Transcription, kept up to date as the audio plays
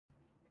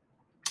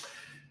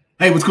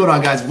Hey, what's going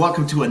on, guys?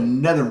 Welcome to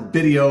another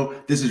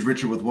video. This is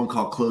Richard with One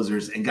Call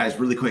Closers. And guys,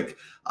 really quick,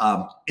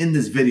 in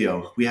this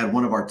video, we had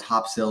one of our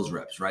top sales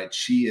reps, right?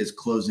 She is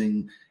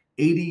closing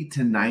 80 to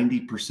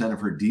 90%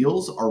 of her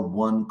deals are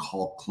one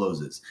call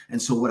closes.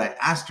 And so what I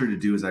asked her to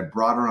do is I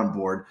brought her on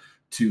board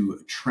to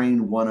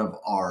train one of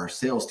our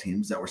sales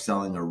teams that were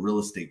selling a real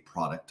estate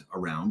product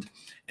around.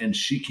 And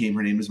she came,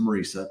 her name is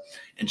Marisa,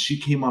 and she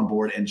came on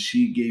board and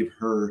she gave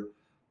her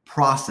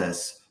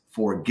process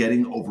for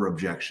getting over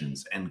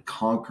objections and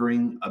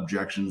conquering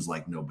objections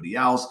like nobody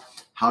else,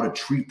 how to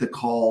treat the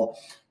call,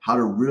 how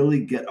to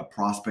really get a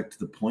prospect to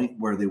the point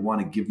where they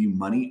want to give you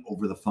money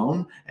over the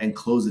phone and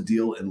close a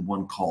deal in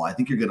one call. I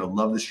think you're going to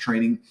love this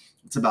training.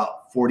 It's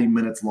about 40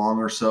 minutes long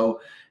or so,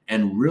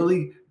 and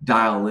really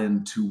dial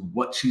into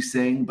what she's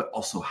saying, but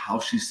also how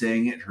she's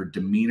saying it, her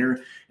demeanor.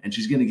 And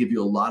she's going to give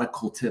you a lot of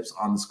cool tips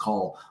on this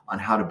call on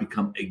how to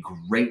become a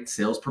great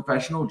sales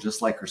professional,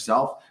 just like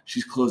herself.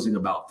 She's closing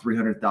about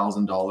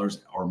 $300,000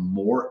 or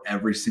more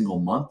every single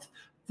month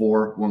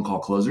for One Call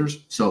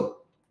Closers. So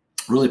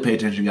really pay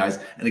attention, guys.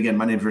 And again,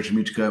 my name is Richard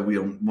Muchka. We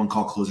own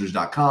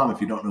onecallclosers.com.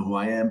 If you don't know who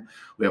I am,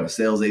 we have a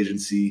sales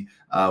agency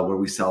where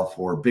we sell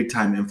for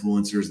big-time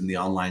influencers in the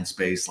online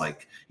space,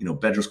 like,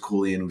 Bedros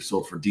Keuilian. We've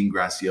sold for Dean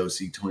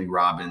Graziosi, Tony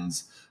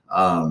Robbins,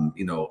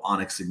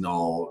 Onyx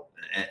Signal,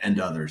 and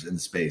others in the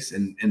space.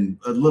 And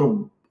a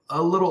little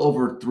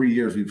over 3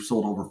 years, we've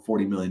sold over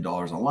 $40 million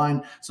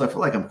online. So I feel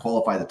like I'm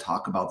qualified to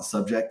talk about the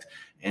subject,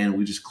 and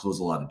we just close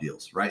a lot of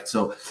deals, right?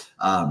 So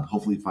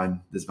hopefully you find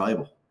this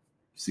valuable.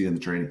 See you in the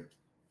training.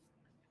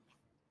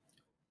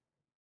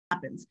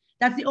 Happens.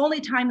 That's the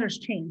only time there's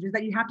change, is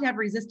that you have to have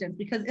resistance,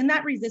 because in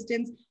that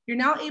resistance, you're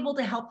now able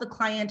to help the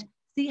client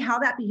see how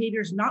that behavior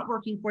is not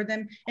working for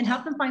them and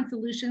help them find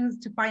solutions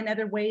to find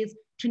other ways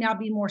to now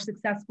be more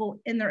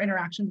successful in their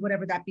interactions,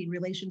 whatever that be,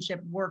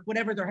 relationship, work,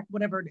 whatever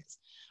it is,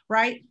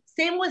 right?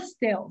 Same with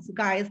sales,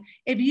 guys.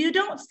 If you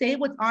don't say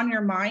what's on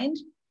your mind,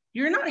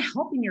 you're not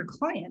helping your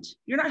client.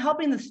 You're not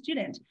helping the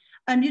student.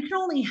 You can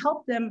only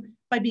help them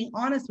by being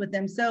honest with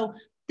them. So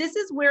this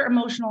is where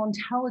emotional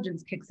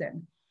intelligence kicks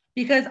in,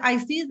 because I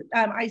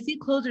see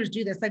closers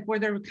do this, like where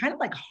they're kind of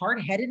like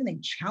hard-headed and they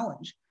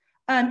challenge.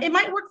 It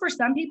might work for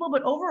some people,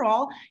 but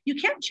overall, you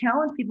can't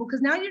challenge people,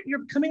 because now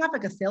you're coming off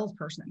like a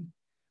salesperson,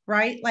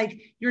 right?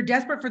 Like you're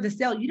desperate for the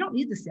sale. You don't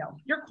need the sale.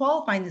 You're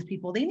qualifying these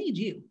people. They need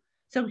you.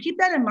 So keep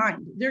that in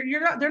mind.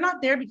 They're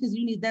not there because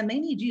you need them. They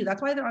need you.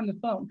 That's why they're on the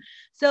phone.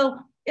 So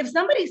if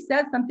somebody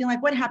says something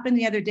like what happened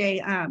the other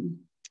day, I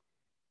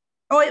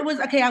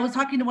was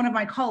talking to one of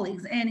my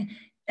colleagues, and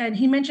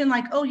he mentioned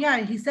like, oh yeah,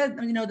 he said,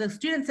 the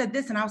student said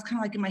this, and I was kind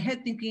of like in my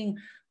head thinking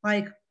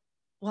like,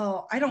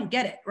 well, I don't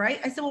get it, right?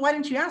 I said, well, why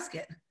didn't you ask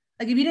it?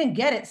 Like, if you didn't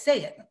get it,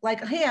 say it.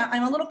 Like, hey,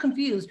 I'm a little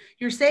confused.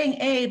 You're saying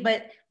A,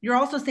 but you're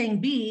also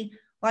saying B.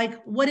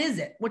 Like, what is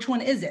it? Which one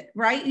is it,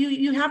 right?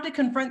 You have to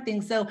confront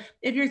things. So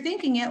if you're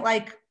thinking it,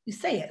 like, you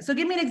say it. So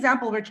give me an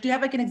example, Rich. Do you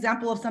have like an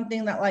example of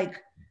something that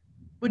like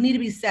would need to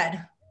be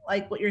said?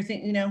 Like what you're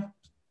thinking,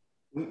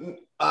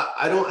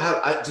 I don't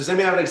have. Does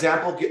anybody have an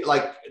example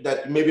like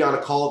that? Maybe on a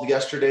call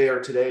yesterday or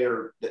today,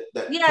 or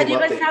that? Yeah. Do you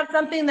guys have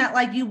something that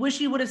like you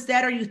wish you would have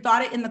said, or you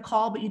thought it in the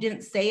call but you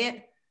didn't say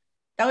it?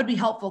 That would be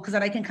helpful, because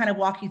then I can kind of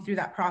walk you through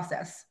that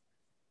process.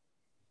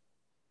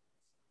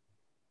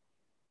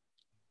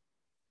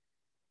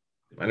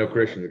 I know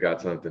Christian's got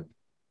something.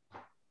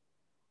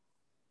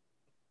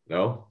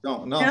 No.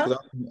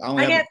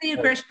 I can't see you,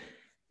 Christian.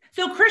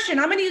 So Christian,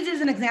 I'm going to use you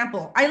as an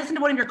example. I listened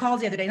to one of your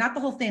calls the other day, not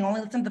the whole thing,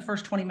 only listened to the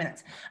first 20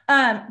 minutes.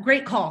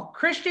 Great call.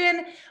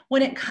 Christian,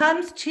 when it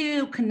comes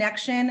to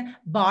connection,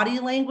 body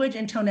language,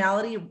 and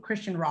tonality,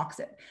 Christian rocks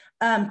it.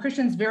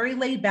 Christian's very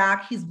laid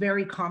back. He's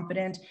very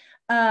confident.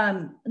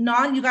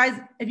 You guys,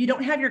 if you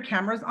don't have your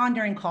cameras on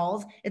during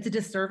calls, it's a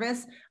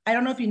disservice. I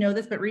don't know if you know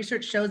this, but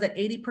research shows that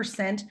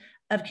 80%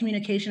 of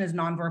communication is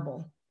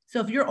nonverbal.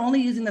 So if you're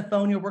only using the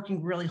phone, you're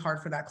working really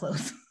hard for that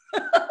close.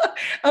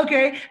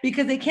 Okay,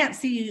 because they can't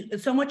see you.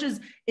 So much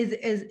is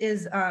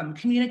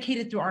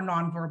communicated through our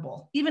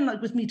nonverbal, even like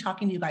with me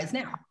talking to you guys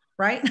now,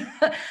 right?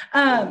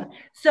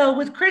 So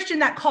with Christian,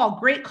 that call,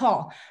 great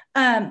call.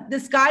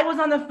 This guy was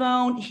on the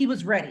phone. He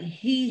was ready.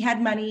 He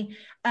had money.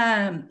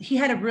 He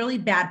had a really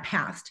bad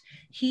past.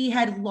 He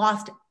had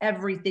lost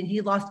everything. He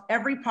lost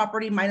every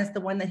property minus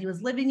the one that he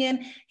was living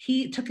in.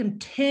 He took him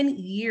 10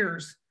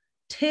 years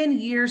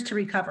to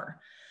recover.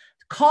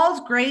 Call's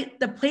great.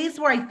 The place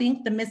where I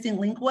think the missing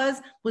link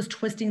was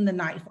twisting the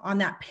knife on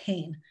that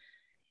pain.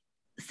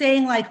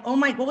 Saying like, oh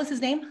my, what was his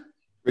name?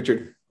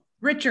 Richard.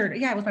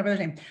 Yeah, it was my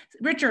brother's name.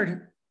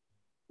 Richard,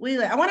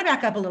 wait, I want to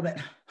back up a little bit.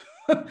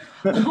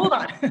 Hold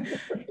on.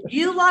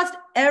 You lost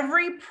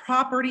every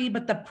property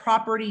but the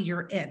property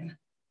you're in.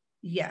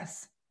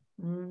 Yes.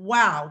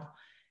 Wow.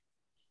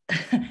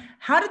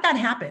 How did that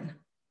happen?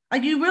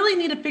 Like, you really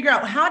need to figure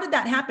out, how did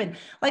that happen?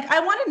 Like, I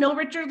want to know,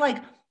 Richard,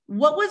 like,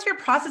 what was your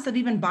process of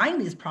even buying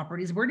these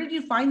properties? Where did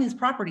you find these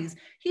properties?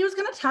 He was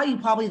going to tell you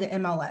probably the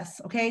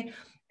MLS. Okay.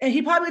 And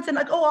he probably would say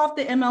like, oh, off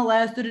the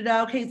MLS,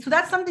 Okay, so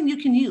that's something you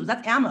can use.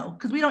 That's ammo,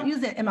 because we don't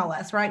use it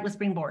MLS, right, with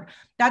Springboard.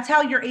 That's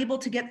how you're able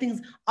to get things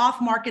off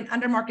market,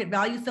 under market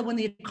value. So when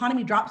the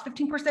economy drops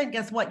 15%,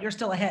 guess what? You're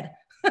still ahead.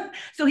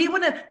 So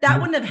that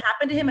wouldn't have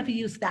happened to him if he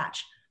used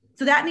Thatch.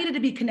 So that needed to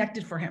be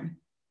connected for him.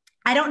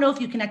 I don't know if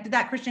you connected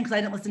that, Christian, because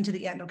I didn't listen to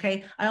the end,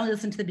 okay? I only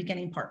listened to the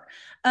beginning part.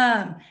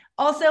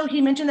 Also,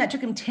 he mentioned that it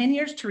took him 10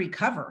 years to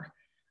recover.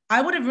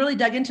 I would have really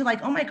dug into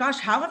like, oh my gosh,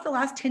 how have the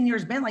last 10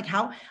 years been? Like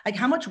how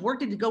much work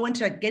did it go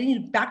into getting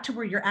you back to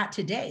where you're at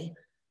today?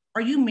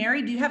 Are you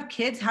married? Do you have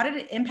kids? How did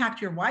it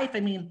impact your wife? I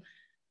mean,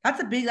 that's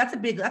a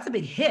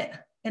big hit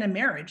in a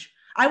marriage.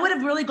 I would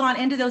have really gone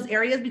into those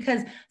areas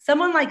because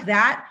someone like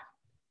that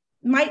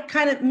might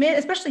kind of,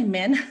 especially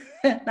men,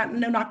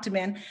 no knock to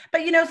men,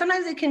 but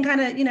sometimes they can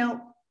kind of,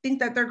 think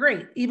that they're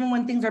great, even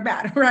when things are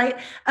bad, right?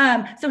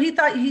 So he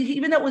thought,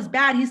 even though it was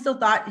bad, he still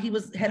thought he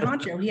was head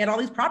honcho. He had all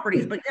these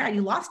properties, but yeah,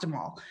 you lost them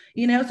all,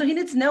 so he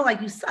needs to know,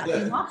 like, you suck,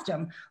 you lost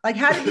them. Like,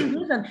 how did you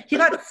lose them? He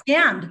got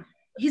scammed.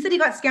 He said he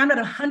got scammed out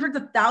of hundreds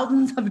of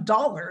thousands of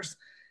dollars.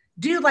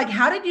 Dude, like,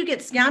 how did you get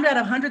scammed out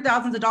of hundreds of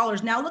thousands of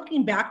dollars? Now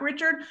looking back,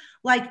 Richard,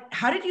 like,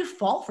 how did you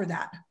fall for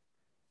that?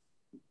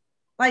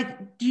 Like,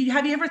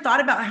 have you ever thought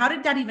about how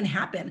did that even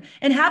happen?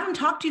 And have him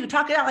talk it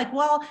out like,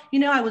 well,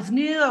 I was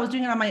new, I was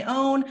doing it on my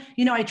own.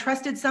 I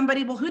trusted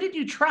somebody. Well, who did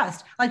you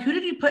trust? Like, who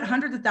did you put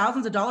hundreds of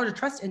thousands of dollars of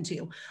trust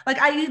into? Like,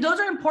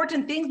 those are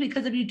important things,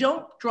 because if you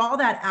don't draw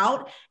that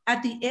out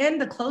at the end,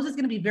 the close is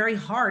going to be very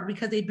hard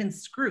because they've been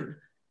screwed.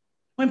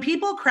 When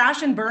people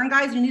crash and burn,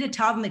 guys, you need to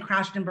tell them they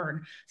crashed and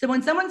burned. So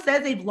when someone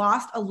says they've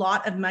lost a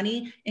lot of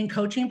money in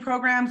coaching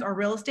programs or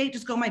real estate,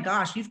 just go, my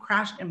gosh, you've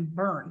crashed and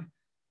burned.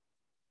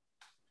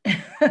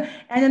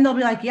 And then they'll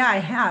be like, yeah, I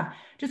have.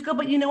 Just go,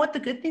 but you know what the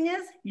good thing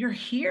is? You're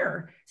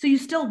here. So you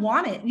still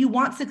want it. You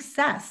want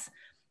success.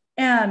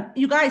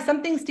 You guys,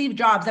 something Steve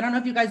Jobs, I don't know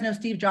if you guys know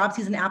Steve Jobs.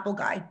 He's an Apple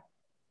guy.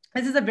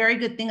 This is a very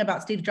good thing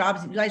about Steve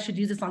Jobs. You guys should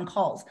use this on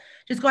calls.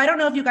 Just go, I don't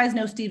know if you guys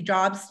know Steve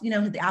Jobs,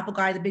 the Apple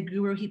guy, the big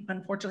guru.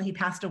 Unfortunately, he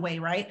passed away,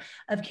 right,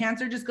 of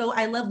cancer. Just go,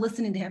 I love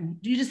listening to him.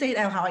 You just say it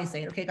how I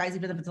say it, okay, guys,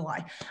 even if it's a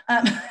lie.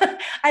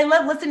 I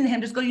love listening to him.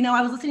 Just go,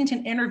 I was listening to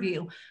an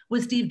interview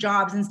with Steve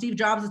Jobs, and Steve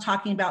Jobs is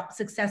talking about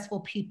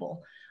successful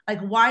people. Like,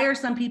 why are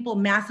some people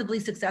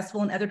massively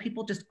successful and other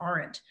people just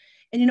aren't?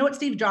 And you know what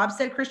Steve Jobs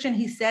said, Christian?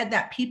 He said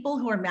that people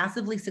who are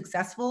massively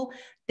successful,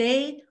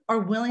 they are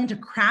willing to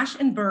crash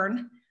and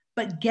burn,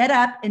 but get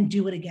up and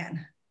do it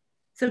again.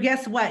 So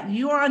guess what?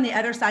 You are on the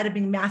other side of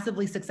being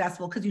massively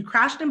successful because you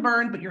crashed and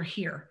burned, but you're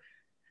here.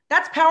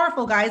 That's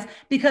powerful, guys,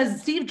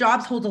 because Steve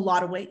Jobs holds a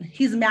lot of weight.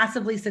 He's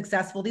massively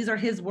successful. These are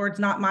his words,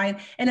 not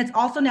mine. And it's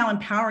also now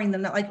empowering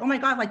them that, like, oh my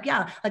God, like,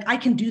 yeah, like I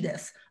can do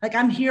this. Like,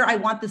 I'm here. I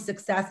want the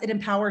success. It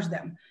empowers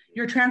them.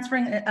 You're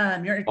transferring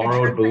your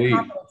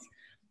confidence.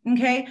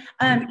 Okay.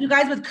 You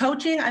guys, with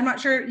coaching, I'm not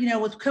sure,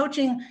 with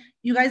coaching,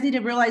 you guys need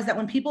to realize that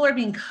when people are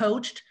being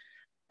coached,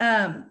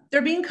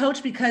 they're being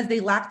coached because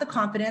they lack the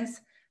confidence.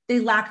 They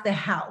lack the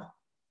how.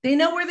 They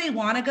know where they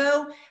want to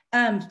go.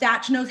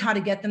 Thatch knows how to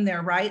get them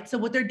there, right? So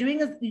what they're doing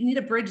is you need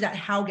to bridge that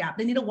how gap.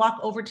 They need to walk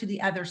over to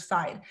the other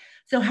side.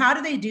 So how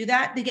do they do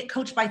that? They get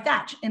coached by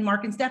Thatch and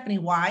Mark and Stephanie.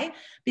 Why?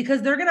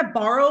 Because they're going to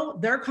borrow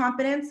their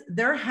confidence,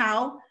 their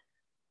how,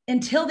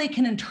 until they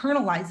can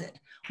internalize it.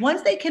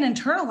 Once they can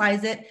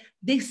internalize it,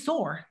 they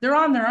soar. They're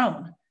on their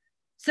own.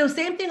 So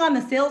same thing on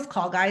the sales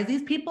call, guys.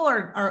 These people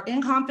are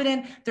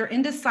inconfident, they're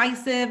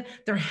indecisive,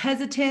 they're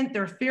hesitant,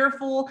 they're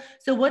fearful.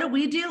 So what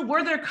do?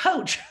 We're their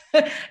coach.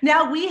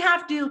 Now we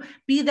have to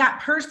be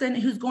that person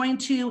who's going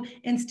to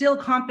instill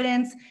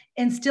confidence,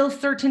 instill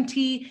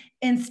certainty,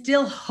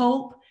 instill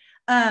hope,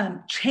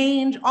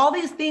 change, all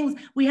these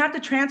things. We have to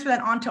transfer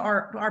that onto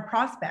our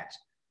prospect.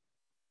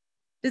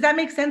 Does that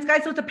make sense,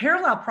 guys? So it's a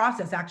parallel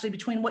process actually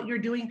between what you're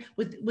doing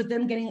with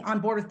them getting on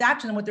board with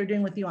Thatch and what they're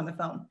doing with you on the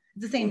phone.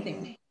 It's the same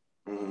thing.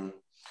 Mm-hmm.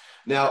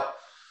 Now,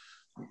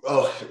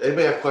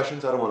 anybody have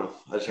questions? I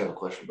just have a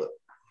question, but.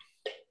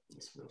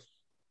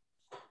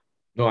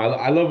 No,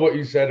 I love what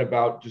you said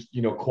about just,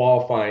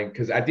 qualifying,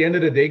 because at the end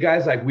of the day,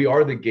 guys, like, we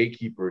are the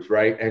gatekeepers,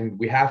 right? And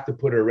we have to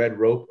put a red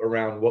rope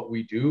around what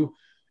we do.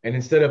 And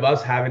instead of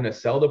us having to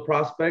sell the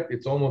prospect,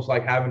 it's almost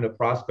like having the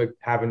prospect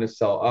having to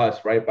sell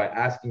us, right? By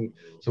asking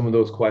some of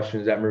those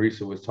questions that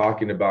Marisa was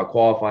talking about,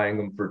 qualifying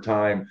them for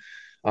time,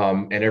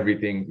 and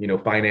everything,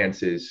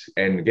 finances,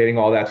 and getting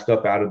all that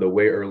stuff out of the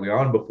way early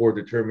on before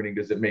determining,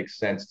 does it make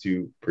sense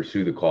to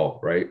pursue the call,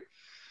 right?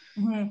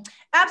 Mm-hmm.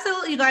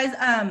 Absolutely, you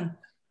guys.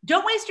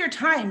 Don't waste your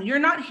time. You're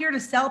not here to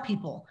sell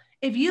people.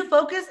 If you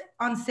focus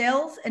on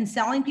sales and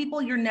selling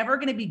people, you're never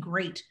going to be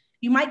great.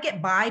 You might get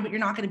by, but you're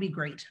not going to be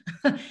great.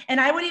 And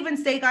I would even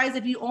say, guys,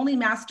 if you only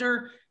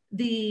master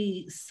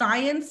the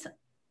science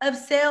of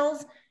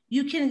sales,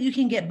 you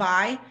can get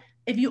by.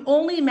 If you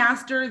only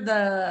master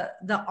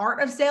the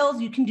art of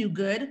sales, you can do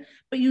good,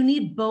 but you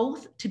need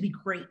both to be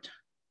great.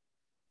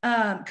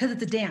 Because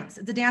it's a dance.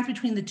 It's a dance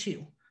between the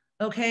two.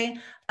 Okay.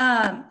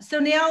 So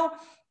now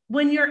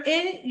when you're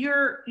in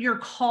your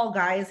call,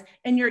 guys,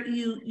 and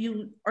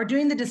you are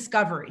doing the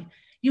discovery,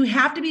 You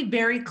have to be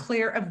very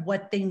clear of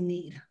what they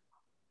need.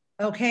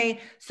 Okay.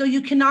 So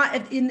you cannot,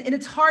 and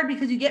it's hard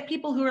because you get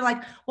people who are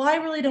like, well, I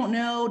really don't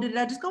know. Did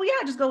I just go, yeah,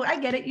 just go. I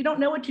get it. You don't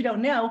know what you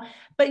don't know,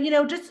 but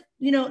just,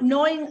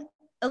 knowing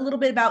a little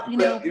bit about,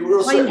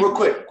 real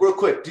quick.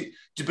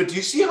 But do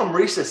you see how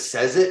Marisa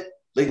says it?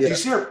 Like, do you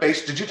see her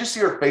face? Did you just see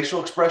her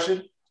facial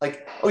expression?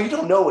 Like, oh, you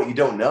don't know what you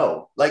don't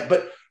know. Like,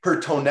 but her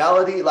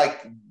tonality,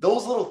 like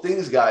those little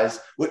things, guys.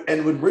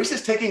 And when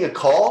Marisa's taking a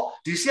call,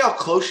 do you see how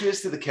close she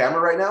is to the camera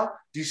right now?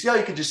 Do you see how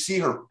you can just see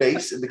her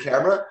face in the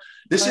camera?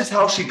 This is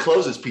how she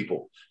closes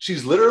people.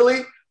 She's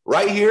literally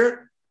right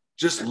here,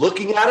 just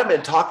looking at them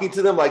and talking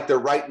to them like they're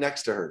right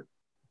next to her.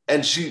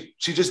 And she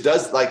just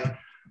does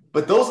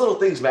but those little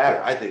things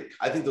matter. I think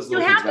those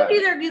little things matter. You have to be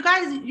there. You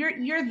guys,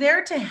 you're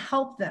there to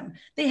help them.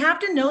 They have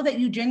to know that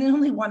you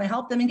genuinely want to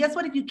help them. And guess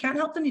what? If you can't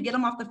help them, you get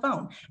them off the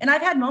phone. And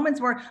I've had moments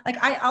where, like,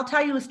 I'll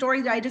tell you a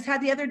story that I just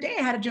had the other day.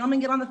 I had a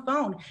gentleman get on the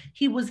phone.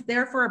 He was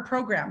there for a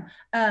program,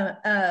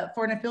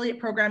 for an affiliate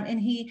program.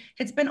 And he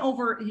had spent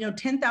over,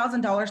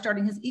 $10,000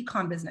 starting his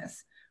e-com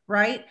business,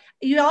 right?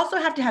 You also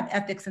have to have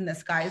ethics in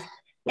this, guys.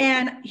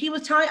 And he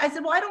was telling, I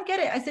said, well, I don't get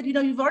it. I said,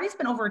 you've already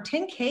spent over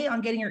 $10K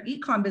on getting your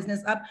e-com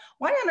business up.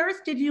 Why on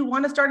earth did you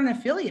want to start an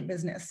affiliate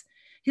business?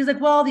 He's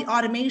like, well, the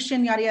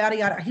automation, yada, yada,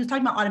 yada. He was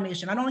talking about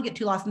automation. I don't want to get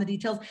too lost in the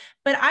details,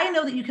 but I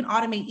know that you can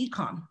automate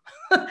e-com.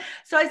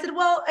 So I said,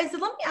 let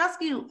me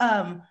ask you,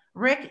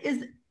 Rick,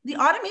 is the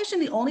automation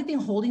the only thing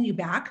holding you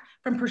back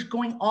from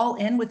going all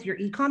in with your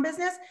e-com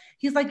business?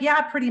 He's like,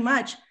 yeah, pretty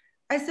much.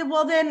 I said,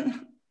 well,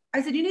 then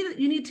I said,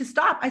 you need to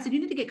stop. I said, you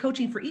need to get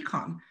coaching for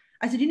e-com.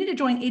 I said, you need to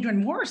join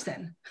Adrian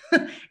Morrison.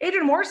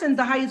 Adrian Morrison's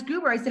the highest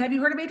guru. I said, have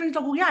you heard of Adrian? He's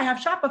like, well, yeah, I have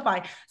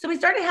Shopify. So we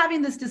started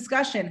having this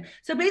discussion.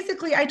 So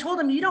basically I told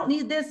him, you don't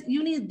need this.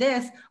 You need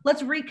this.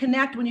 Let's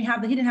reconnect when he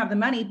didn't have the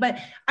money, but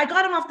I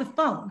got him off the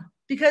phone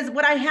because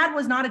what I had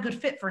was not a good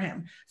fit for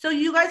him. So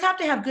you guys have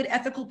to have good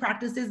ethical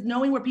practices,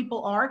 knowing where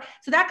people are.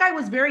 So that guy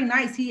was very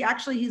nice.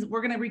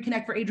 We're going to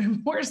reconnect for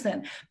Adrian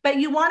Morrison, but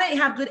you want to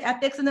have good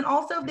ethics. And then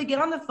also if they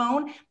get on the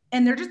phone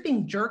and they're just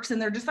being jerks and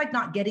they're just like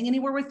not getting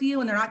anywhere with you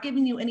and they're not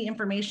giving you any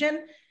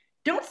information,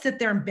 don't sit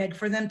there and beg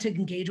for them to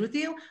engage with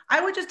you.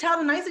 I would just tell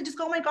them nicely, just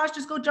go, oh my gosh,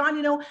 just go,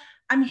 John,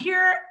 I'm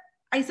here.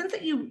 I sense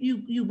that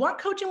you want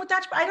coaching with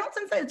that, but I don't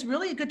sense that it's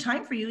really a good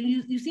time for you.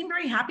 You seem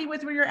very happy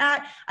with where you're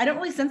at. I don't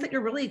really sense that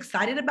you're really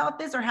excited about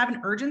this or have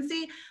an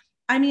urgency.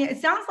 I mean, it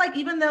sounds like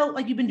even though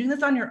like you've been doing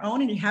this on your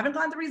own and you haven't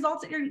gotten the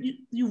results that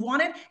you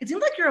wanted, it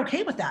seems like you're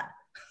okay with that.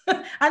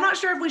 I'm not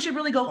sure if we should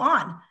really go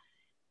on.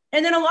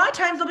 And then a lot of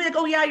times they'll be like,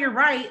 oh yeah, you're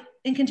right.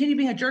 And continue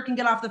being a jerk and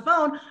get off the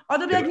phone. Or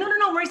they'll be like, no,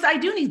 Marisa, I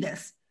do need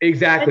this.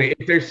 Exactly.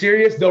 If they're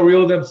serious, they'll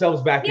reel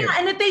themselves back in. Yeah.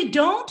 And if they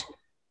don't,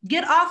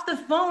 get off the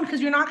phone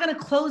because you're not going to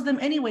close them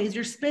anyways.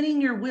 You're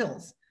spinning your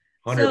wheels.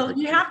 100%. So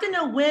you have to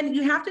know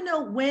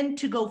when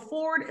to go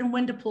forward and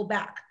when to pull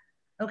back.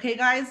 Okay,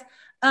 guys.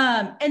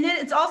 And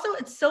then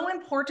it's so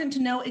important to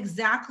know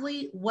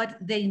exactly what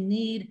they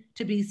need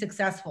to be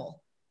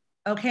successful.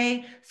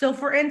 Okay. So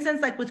for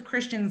instance, like with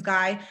Christian's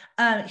guy,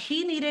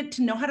 he needed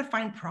to know how to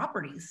find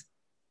properties.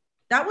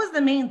 That was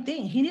the main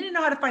thing. He needed to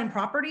know how to find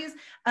properties.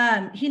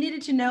 He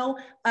needed to know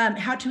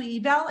how to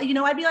eval.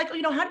 I'd be like,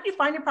 how did you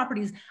find your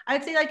properties?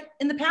 I'd say like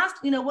in the past,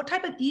 what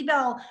type of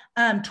eval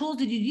tools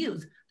did you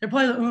use? They're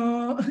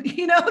probably,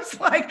 it's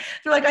like,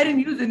 they're like, I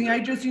didn't use any. I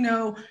just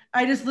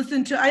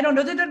listened to, I don't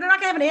know. They're not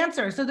gonna have an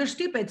answer. So they're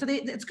stupid. So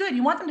it's good.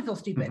 You want them to feel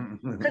stupid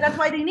because that's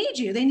why they need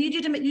you. They need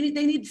you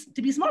they need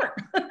to be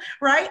smart,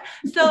 right?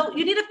 So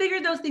you need to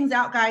figure those things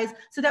out, guys,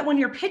 so that when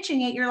you're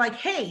pitching it, you're like,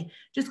 hey,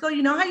 just go,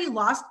 how you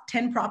lost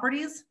 10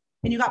 properties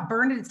and you got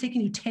burned and it's taken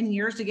you 10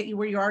 years to get you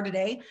where you are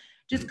today?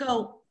 Just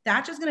go,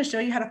 that's just going to show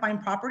you how to find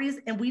properties.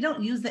 And we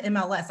don't use the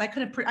MLS. I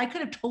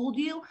could have told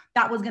you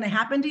that was going to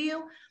happen to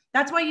you.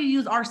 That's why you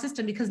use our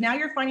system, because now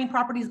you're finding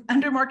properties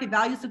under market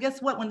value. So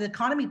guess what? When the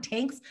economy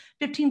tanks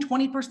 15,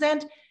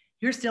 20%,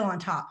 you're still on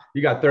top.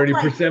 You got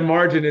 30%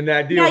 margin in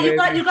that deal.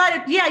 Yeah, you got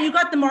it. Yeah, you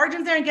got the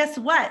margins there. And guess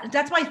what?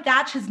 That's why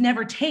Thatch has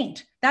never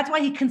tanked. That's why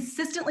he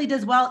consistently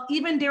does well,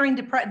 even during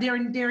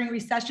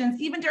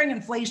recessions, even during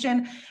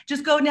inflation.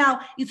 Just go now.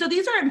 So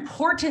these are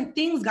important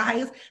things,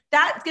 guys.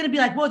 That's going to be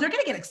like, whoa, they're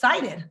going to get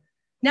excited.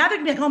 Now they're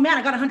going to be like, oh man,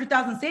 I got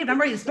 100,000 saved. I'm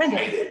ready to spend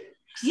it.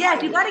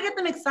 Yes, you got to get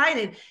them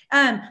excited.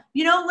 Let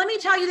me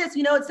tell you this,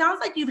 it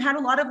sounds like you've had a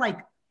lot of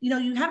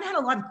you haven't had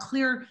a lot of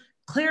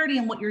clarity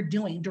in what you're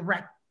doing,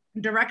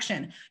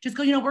 direction. Just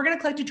go, we're going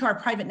to collect you to our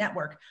private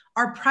network.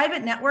 Our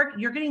private network,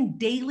 you're getting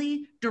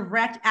daily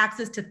direct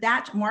access to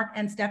Thatch, Mark,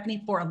 and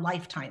Stephanie for a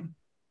lifetime.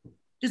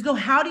 Just go,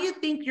 how do you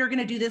think you're going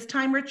to do this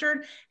time,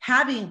 Richard?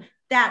 Having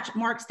Thatch,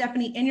 Mark,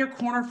 Stephanie in your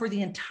corner for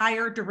the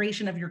entire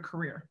duration of your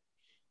career.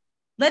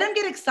 Let them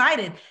get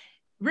excited.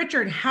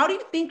 Richard, how do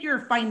you think your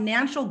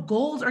financial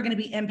goals are going to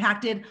be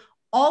impacted?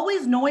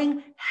 Always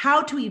knowing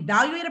how to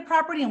evaluate a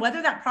property and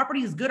whether that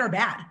property is good or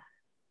bad.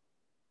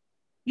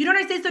 You know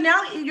what I say? So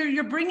now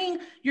you're bringing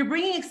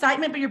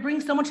excitement, but you're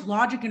bringing so much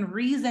logic and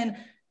reason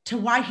to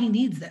why he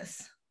needs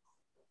this.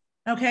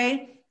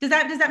 Okay. Does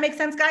that make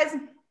sense, guys?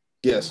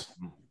 Yes.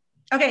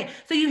 Okay.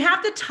 So you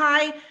have to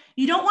tie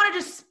You don't want to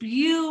just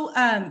spew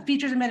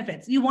features and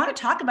benefits. You want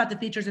to talk about the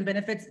features and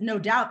benefits, no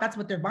doubt, that's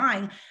what they're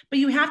buying, but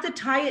you have to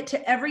tie it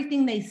to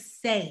everything they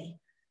say.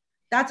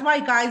 That's why,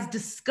 guys,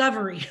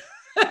 discovery.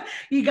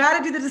 You got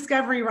to do the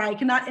discovery right.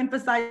 Cannot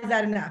emphasize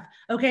that enough.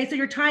 Okay, so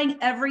you're tying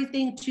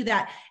everything to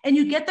that, and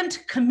you get them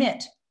to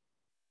commit.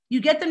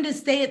 You get them to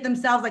say it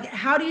themselves. Like,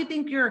 how do you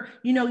think your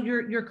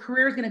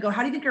career is going to go?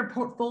 How do you think your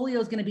portfolio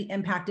is going to be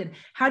impacted?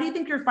 How do you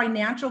think your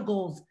financial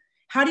goals?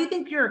 How do you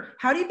think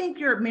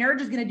your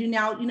marriage is going to do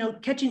now?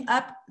 Catching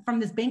up from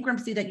this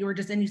bankruptcy that you were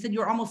just in. You said you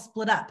were almost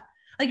split up.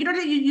 Like,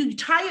 you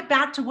tie it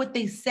back to what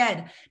they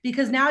said,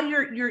 because now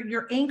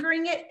you're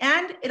anchoring it,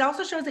 and it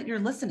also shows that you're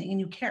listening and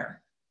you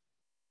care.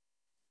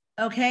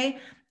 Okay.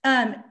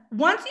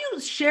 Once you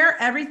share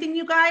everything,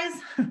 you guys,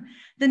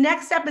 the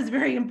next step is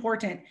very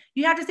important.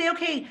 You have to say,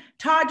 okay,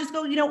 Todd, just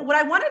go, what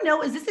I want to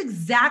know, is this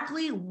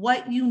exactly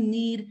what you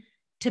need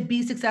to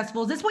be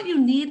successful? Is this what you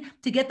need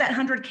to get that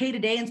 100K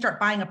today and start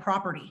buying a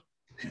property?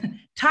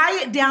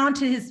 Tie it down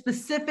to his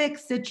specific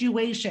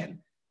situation.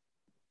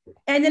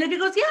 And then if he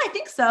goes, yeah, I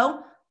think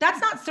so. That's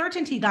not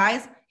certainty,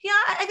 guys. Yeah,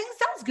 I think it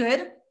sounds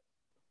good.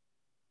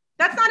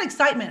 That's not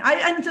excitement.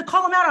 I need to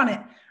call him out on it.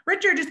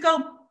 Richard, just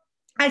go,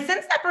 I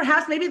sense that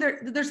perhaps maybe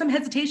there's some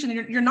hesitation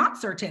and you're not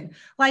certain.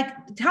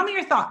 Like, tell me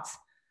your thoughts.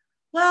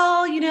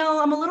 Well,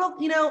 I'm a little,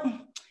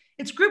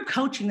 it's group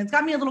coaching. It's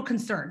got me a little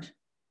concerned.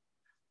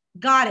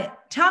 Got it.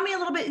 Tell me a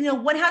little bit,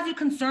 what has you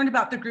concerned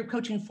about the group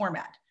coaching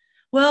format?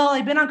 Well,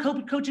 I've been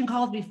on coaching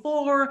calls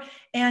before,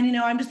 and,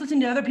 I'm just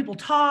listening to other people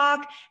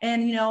talk,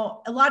 and,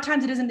 a lot of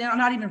times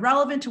not even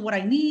relevant to what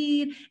I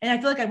need. And I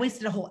feel like I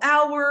wasted a whole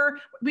hour.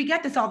 We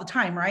get this all the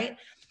time, right?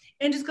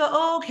 And just go,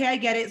 oh, okay, I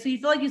get it. So you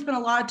feel like you spent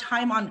a lot of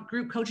time on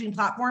group coaching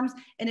platforms,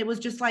 and it was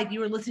just like you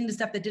were listening to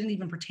stuff that didn't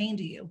even pertain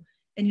to you,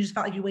 and you just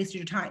felt like you wasted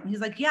your time. He's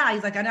like, yeah.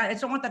 He's like, I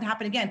just don't want that to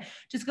happen again.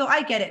 Just go,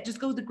 I get it. Just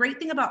go. The great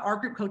thing about our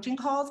group coaching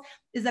calls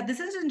is that this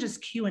isn't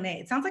just Q&A.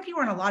 It sounds like you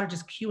were on a lot of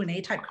just Q&A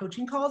type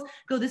coaching calls.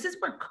 Go, this is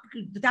where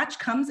Thatch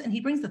comes and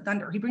he brings the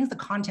thunder. He brings the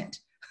content.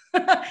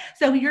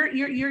 So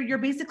you're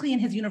basically in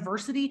his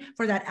university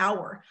for that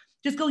hour.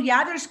 Just go,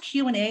 yeah, there's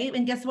Q&A.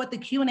 And guess what? The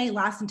Q&A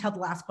lasts until the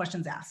last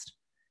question's asked.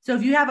 So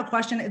if you have a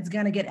question, it's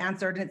going to get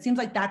answered. And it seems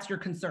like that's your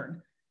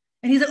concern.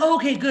 And he's like, oh,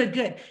 okay,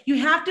 good. You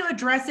have to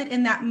address it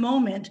in that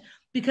moment,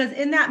 because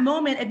in that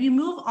moment, if you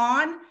move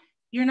on,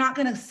 you're not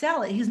going to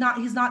sell it. He's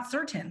not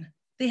certain.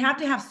 They have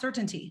to have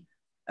certainty.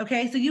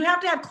 Okay. So you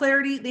have to have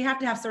clarity. They have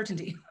to have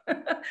certainty.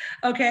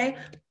 Okay.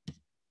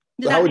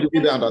 So how would you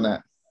rebound on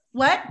that?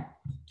 What?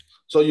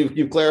 So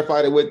you've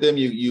clarified it with them.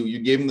 You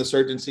gave them the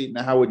certainty.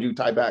 Now, how would you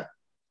tie back?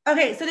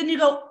 Okay. So then you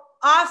go,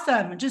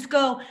 awesome. Just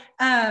go.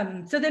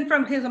 So then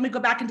okay, let me go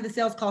back into the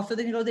sales call. So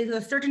then you go, they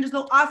go certain, just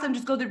go, awesome.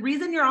 Just go, the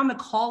reason you're on the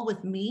call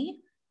with me,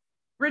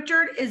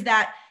 Richard, is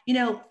that,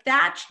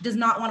 Thatch does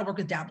not want to work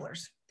with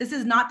dabblers. This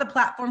is not the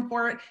platform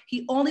for it.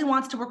 He only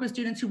wants to work with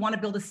students who want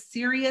to build a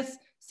serious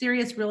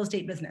real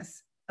estate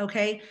business.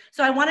 Okay.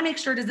 So I want to make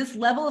sure, does this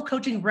level of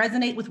coaching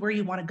resonate with where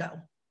you want to go?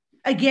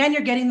 Again,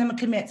 you're getting them a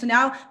commit. So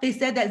now they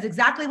said that is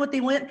exactly what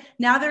they want.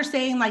 Now they're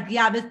saying like,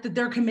 yeah,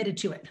 they're committed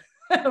to it.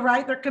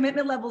 Right? Their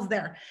commitment level's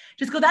there.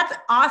 Just go, that's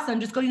awesome.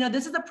 Just go,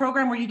 this is a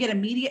program where you get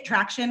immediate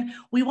traction.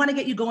 We want to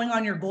get you going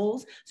on your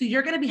goals. So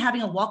you're going to be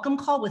having a welcome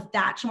call with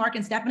Thatch, Mark,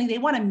 and Stephanie. They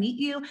want to meet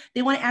you.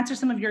 They want to answer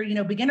some of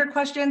your, beginner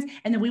questions.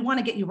 And then we want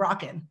to get you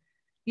rocking.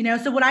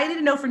 So what I need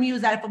to know from you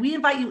is that if we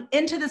invite you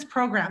into this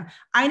program,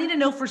 I need to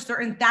know for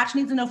certain, Thatch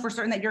needs to know for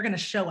certain that you're going to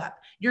show up.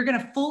 You're going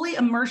to fully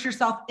immerse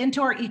yourself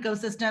into our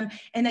ecosystem,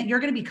 and that you're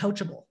going to be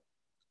coachable.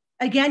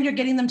 Again, you're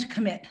getting them to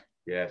commit.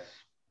 Yes.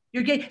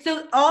 You're getting,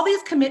 so all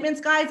these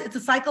commitments, guys, it's a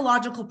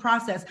psychological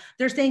process.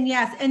 They're saying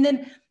yes. And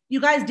then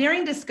you guys,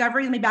 during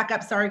discovery, let me back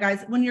up. Sorry,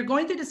 guys. When you're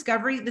going through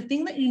discovery, the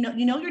thing that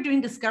you're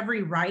doing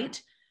discovery right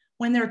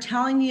when they're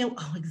telling you,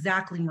 oh,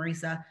 exactly,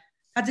 Marisa,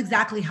 that's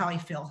exactly how I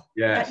feel.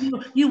 Yes.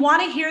 You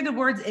want to hear the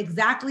words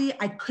exactly.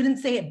 I couldn't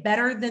say it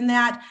better than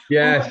that.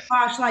 Yes. Oh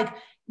my gosh, like,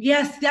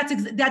 yes, that's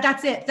it.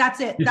 That's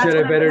it. You that's said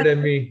it better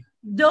than me.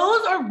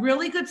 Those are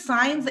really good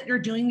signs that you're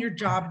doing your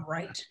job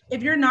right.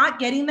 If you're not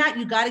getting that,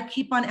 you got to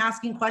keep on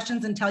asking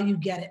questions until you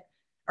get it,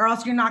 or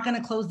else you're not going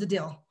to close the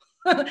deal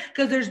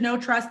because there's no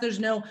trust. There's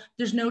no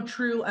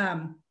true,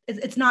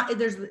 there's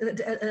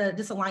a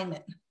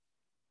disalignment.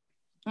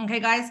 Okay,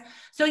 guys.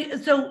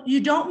 So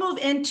you don't move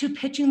into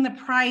pitching the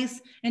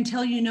price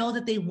until you know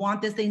that they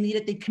want this, they need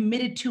it, they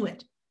committed to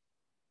it.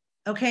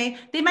 Okay.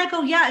 They might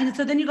go, yeah. And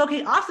so then you go,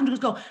 okay, awesome.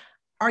 Just go,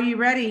 are you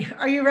ready?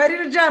 Are you ready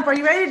to jump? Are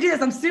you ready to do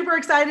this? I'm super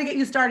excited to get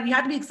you started. You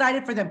have to be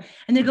excited for them.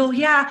 And they go,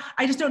 yeah,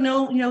 I just don't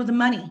know, the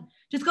money.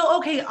 Just go,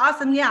 okay,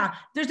 awesome. Yeah,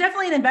 there's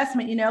definitely an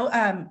investment,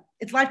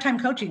 it's lifetime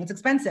coaching. It's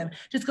expensive.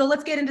 Just go,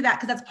 let's get into that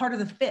because that's part of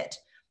the fit.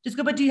 Just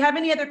go, but do you have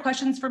any other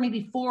questions for me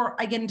before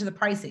I get into the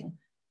pricing?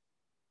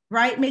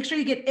 Right? Make sure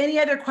you get any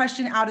other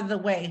question out of the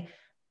way.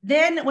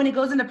 Then when it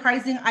goes into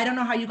pricing, I don't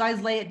know how you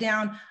guys lay it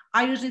down.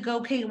 I usually go,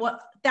 okay,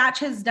 what Thatch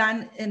has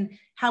done and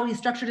how he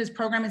structured his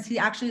program is he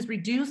actually has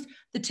reduced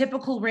the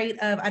typical rate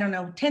of, I don't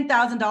know,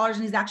 $10,000,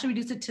 and he's actually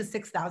reduced it to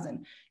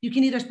 $6,000. You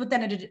can either split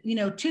that into, you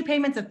know, 2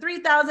 payments of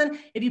 $3,000.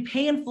 If you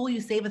pay in full,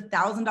 you save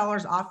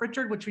 $1,000 off,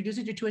 Richard, which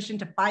reduces your tuition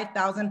to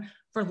 $5,000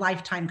 for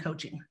lifetime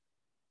coaching.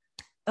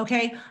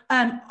 Okay.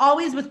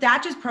 Always with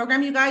Thatch's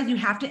program, you guys, you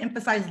have to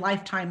emphasize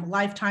lifetime,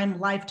 lifetime,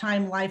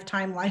 lifetime,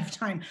 lifetime,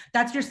 lifetime.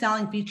 That's your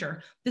selling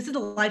feature. This is a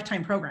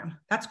lifetime program.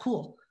 That's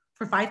cool.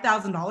 For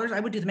 $5,000, I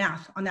would do the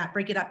math on that,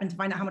 break it up and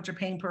find out how much you're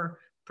paying per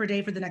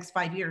day for the next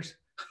 5 years.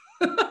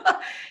 So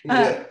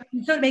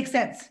it makes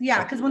sense.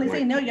 Yeah. Cause when they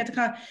say no, you have to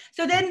kind of,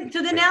 so then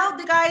now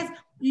the guys,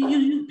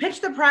 you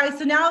pitch the price.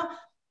 So now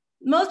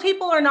most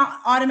people are not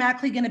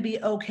automatically going to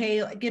be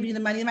okay, like, giving you the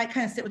money. They might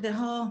kind of sit with it.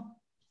 Oh,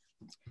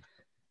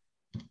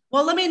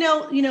 well, let me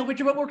know, you know,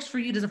 Richard, what works for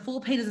you? Does a full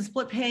pay, does a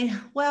split pay?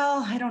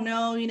 Well, I don't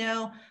know, you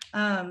know,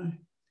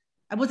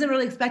 I wasn't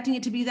really expecting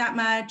it to be that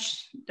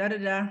much,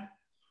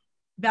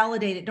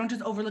 Validate it. Don't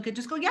just overlook it.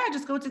 Just go, yeah,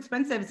 just go. It's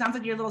expensive. It sounds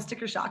like you're a little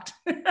sticker shocked.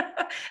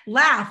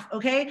 Laugh,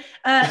 okay?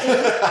 Make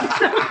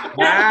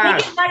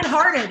it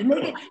lighthearted.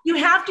 You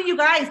have to, you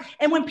guys.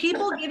 And when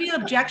people give you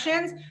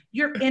objections,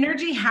 your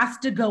energy has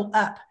to go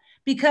up,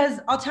 because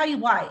I'll tell you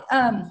why.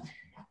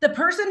 The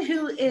person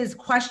who is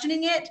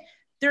questioning it,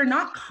 they're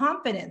not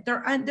confident.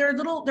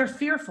 They're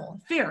fearful.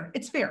 Fear.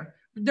 It's fear.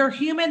 They're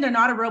human. They're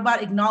not a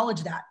robot.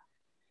 Acknowledge that.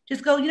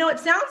 Just go, you know, it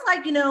sounds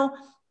like, you know,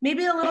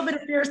 maybe a little bit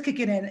of fear is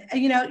kicking in.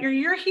 You know,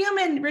 you're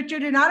human,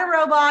 Richard. You're not a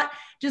robot.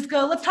 Just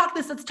go, let's talk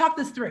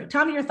this through.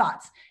 Tell me your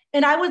thoughts.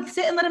 And I would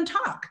sit and let him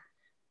talk.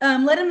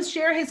 Let him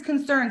share his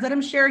concerns. Let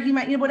him share, he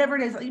might, you know, whatever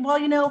it is. Well,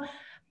 you know,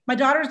 my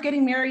daughter's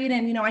getting married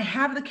and, you know, I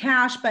have the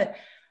cash, but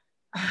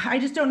I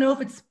just don't know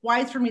if it's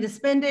wise for me to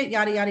spend it,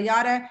 yada, yada,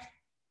 yada.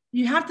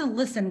 You have to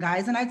listen,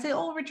 guys. And I'd say,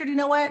 oh, Richard, you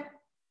know what?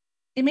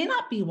 It may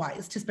not be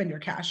wise to spend your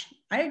cash.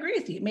 I agree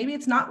with you. Maybe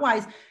it's not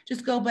wise.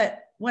 Just go. But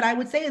what I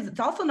would say is it's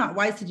also not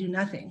wise to do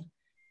nothing.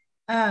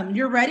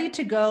 You're ready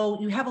to go.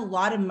 You have a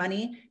lot of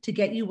money to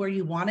get you where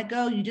you want to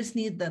go. You just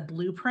need the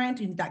blueprint.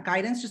 You need that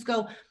guidance. Just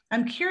go,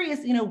 I'm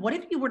curious, you know, what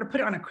if you were to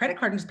put it on a credit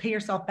card and just pay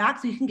yourself back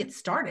so you can get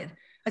started?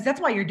 Because that's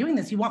why you're doing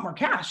this. You want more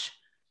cash,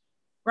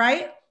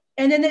 right?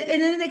 And then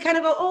they kind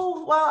of go,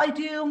 oh, well, I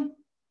do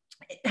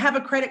have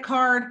a credit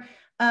card.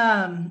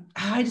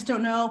 I just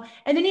don't know.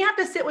 And then you have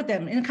to sit with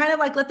them and kind of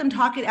like let them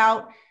talk it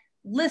out.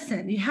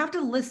 Listen, you have to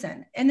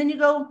listen. And then you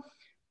go,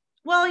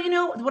 well, you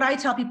know, what I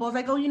tell people is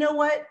I go, you know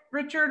what,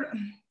 Richard,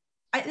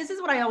 this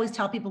is what I always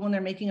tell people when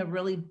they're making a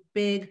really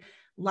big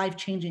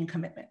life-changing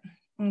commitment.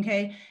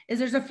 Okay. Is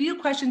there's a few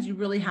questions you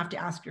really have to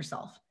ask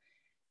yourself.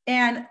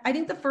 And I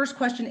think the first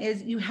question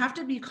is you have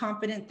to be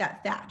confident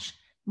that Thatch,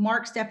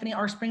 Mark, Stephanie,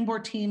 our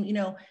Springboard team, you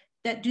know,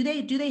 that do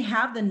they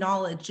have the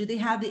knowledge? Do they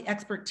have the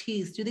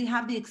expertise? Do they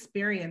have the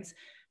experience?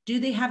 Do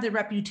they have the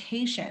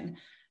reputation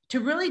to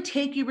really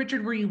take you,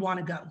 Richard, where you want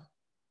to go?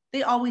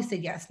 They always say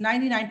yes.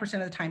 99%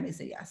 of the time they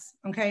say yes.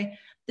 Okay.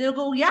 They'll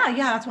go, yeah,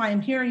 that's why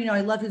I'm here. You know,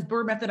 I love his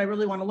Bird method. I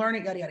really want to learn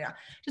it. Yada, yada, yada.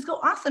 Just go,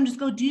 awesome. Just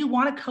go, do you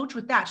want to coach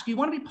with Thatch? Do you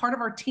want to be part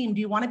of our team?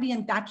 Do you want to be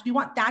in Thatch? Do you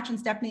want Thatch and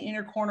Stephanie in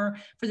your corner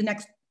for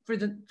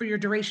your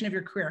duration of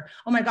your career?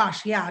 Oh my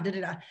gosh. Yeah.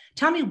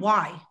 Tell me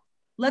why.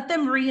 Let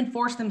them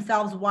reinforce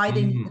themselves why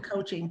they need the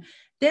coaching.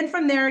 Then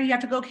from there, you have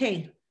to go,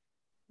 okay,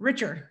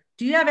 Richard,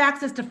 do you have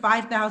access to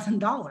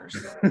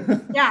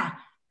 $5,000? Yeah.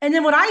 And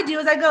then what I do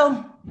is I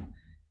go,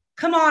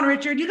 come on,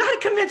 Richard, you got to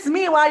convince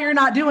me why you're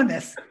not doing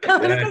this. This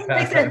doesn't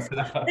make sense.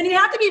 And you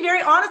have to be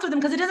very honest with them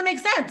because it doesn't make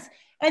sense.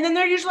 And then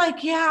they're usually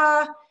like,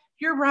 yeah,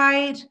 you're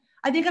right.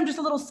 I think I'm just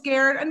a little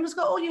scared. And just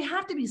go, oh, you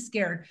have to be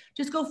scared.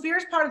 Just go, fear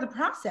is part of the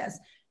process.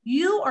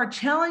 You are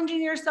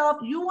challenging yourself.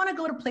 You want to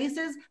go to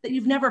places that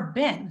you've never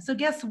been. So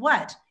guess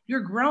what? You're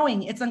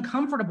growing. It's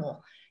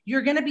uncomfortable.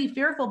 You're going to be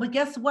fearful, but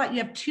guess what? You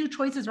have two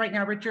choices right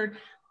now, Richard.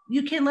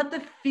 You can let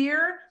the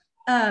fear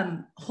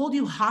hold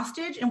you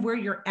hostage and where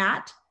you're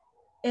at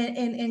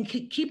and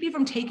keep you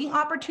from taking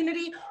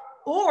opportunity,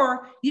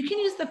 or you can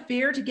use the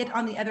fear to get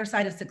on the other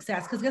side of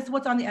success. Because guess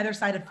what's on the other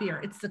side of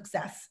fear? It's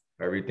success.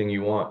 Everything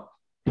you want.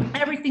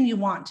 Everything you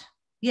want.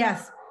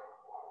 Yes.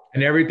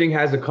 And everything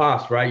has a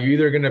cost, right? You're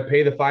either going to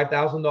pay the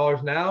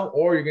 $5,000 now,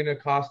 or you're going to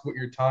cost with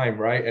your time,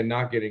 right? And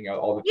not getting out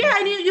all the time. Yeah,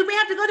 and you may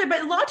have to go there.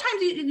 But a lot of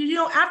times, you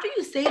know, after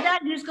you say that,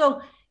 you just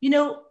go, you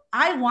know,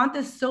 I want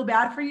this so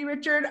bad for you,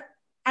 Richard.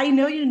 I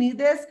know you need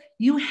this.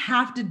 You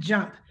have to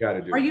jump. Gotta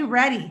do Are you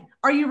ready?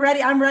 Are you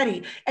ready? I'm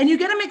ready. And you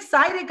get them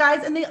excited,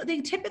 guys, and they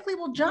typically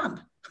will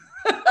jump.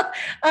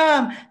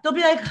 They'll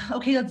be like,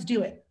 okay, let's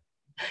do it.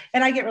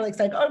 And I get really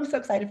excited. Oh, I'm so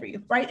excited for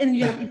you, right? And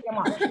you get them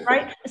on,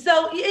 right?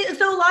 So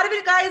a lot of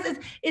it, guys,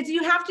 it's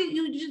you have to,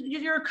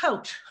 you're a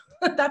coach.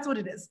 That's what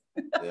it is.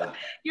 Yeah.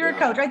 You're a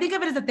coach. I think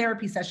of it as a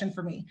therapy session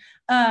for me.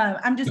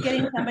 I'm just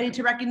getting somebody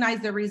to recognize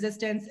their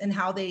resistance and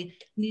how they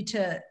need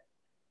to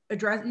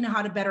address, you know,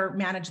 how to better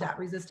manage that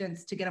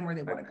resistance to get them where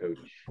they want to go.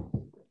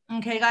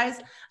 Okay, guys.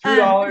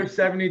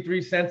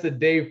 $2.73 a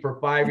day for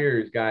 5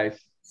 years, guys.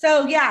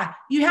 So yeah,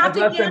 you have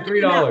That's to less than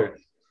 $3.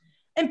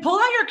 And pull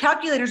out your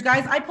calculators,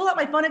 guys. I pull out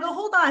my phone and go,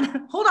 hold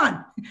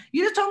on.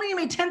 You just told me you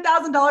made $10,000,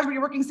 but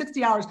you're working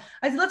 60 hours.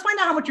 I said, let's find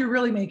out how much you're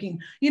really making.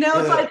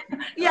 It's like,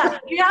 yeah,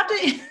 you have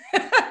to,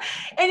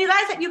 and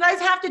you guys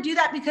have to do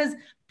that because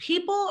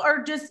people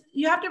are just,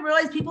 you have to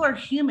realize people are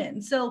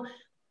human. So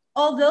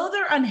although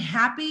they're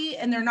unhappy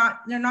and they're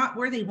not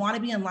where they want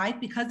to be in life,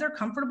 because they're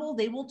comfortable,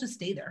 they will just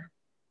stay there.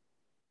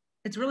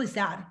 It's really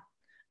sad.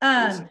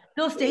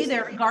 They'll stay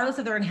there regardless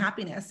of their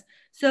unhappiness.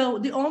 So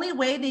the only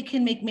way they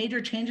can make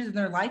major changes in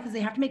their life is they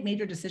have to make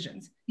major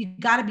decisions. You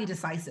got to be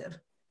decisive,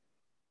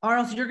 or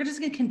else you're just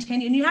going to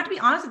continue. And you have to be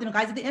honest with them,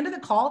 guys. At the end of the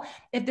call,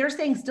 if they're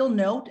saying still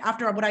no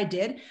after what I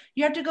did,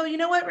 you have to go, you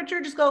know what,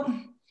 Richard, just go,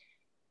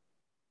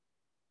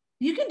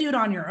 you can do it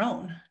on your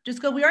own.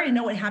 Just go, we already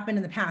know what happened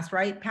in the past,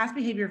 right? Past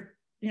behavior,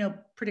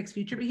 predicts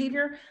future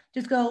behavior.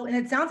 Just go, and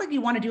it sounds like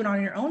you want to do it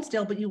on your own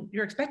still, but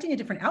you're expecting a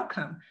different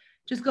outcome.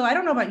 Just go, I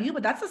don't know about you,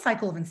 but that's a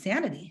cycle of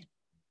insanity.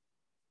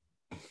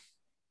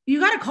 You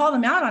got to call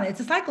them out on it. It's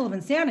a cycle of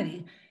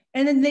insanity.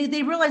 And then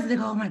they realize, they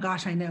go, oh my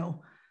gosh, I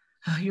know.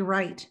 Oh, you're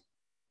right.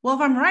 Well,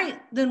 if I'm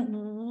right, then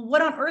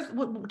what on earth,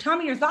 tell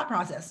me your thought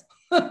process.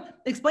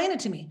 Explain it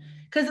to me.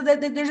 Because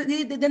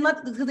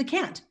they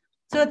can't.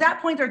 So at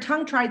that point, they're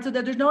tongue-tied so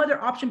that there's no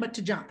other option but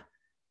to jump.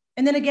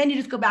 And then again, you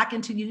just go back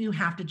into you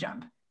have to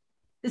jump.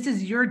 This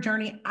is your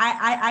journey.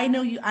 I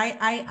know you,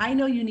 I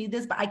know you need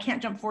this, but I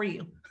can't jump for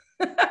you.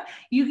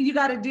 You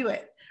got to do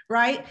it.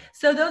 Right.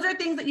 So those are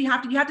things that you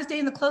have to stay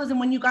in the close. And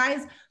when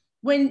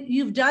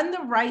you've done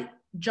the right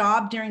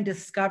job during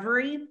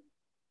discovery,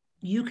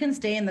 you can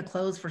stay in the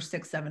close for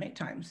 6, 7, 8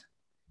 times.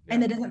 Yeah.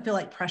 And it doesn't feel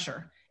like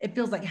pressure. It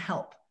feels like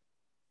help.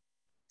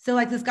 So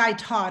like this guy,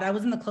 Todd, I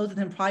was in the close with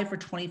him probably for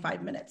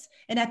 25 minutes.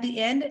 And at the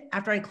end,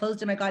 after I closed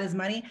him, I got his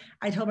money.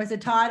 I told him, I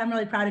said, Todd, I'm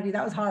really proud of you.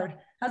 That was hard.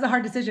 That was a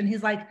hard decision.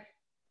 He's like,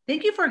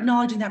 thank you for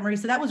acknowledging that,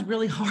 Marisa. That was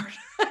really hard.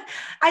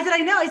 I said, I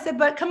know. I said,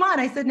 but come on.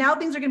 I said, now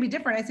things are going to be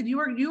different. I said, you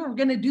were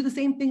going to do the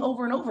same thing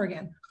over and over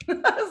again.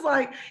 I was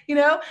like,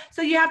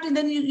 so you have to,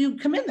 then you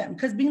commend them,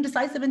 because being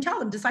decisive and tell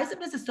them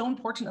decisiveness is so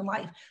important in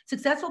life.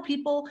 Successful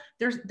people,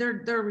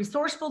 they're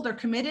resourceful, they're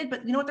committed,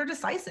 but you know what? They're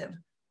decisive.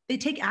 They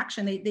take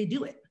action. They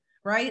do it.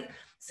 Right.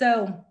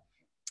 So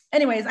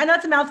anyways, I know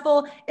it's a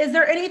mouthful. Is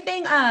there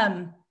anything,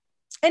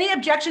 any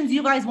objections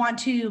you guys want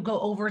to go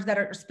over that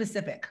are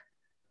specific?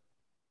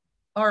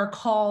 Or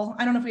call?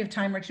 I don't know if we have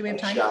time, Rich. Do we have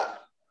time?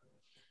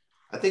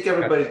 I think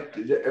everybody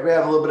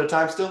have a little bit of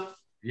time still.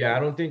 Yeah, I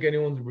don't think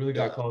anyone's really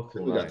got calls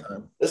tonight.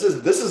 This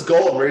is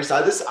gold,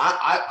 Marisa.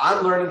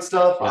 I'm learning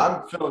stuff. Yeah.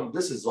 I'm feeling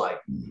this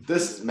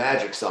is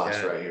magic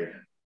sauce right here.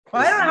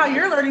 Well, I don't know how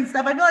you're learning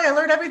stuff. I feel like I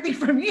learned everything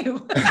from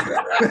you.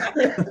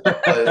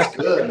 It's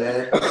good,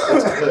 man.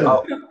 It's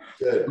good.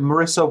 Good.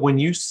 Marisa,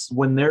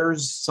 when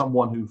there's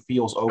someone who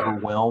feels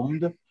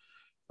overwhelmed,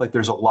 like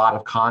there's a lot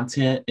of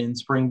content in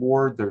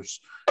Springboard, there's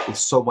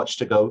so much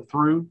to go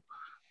through.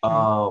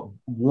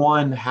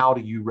 One, how do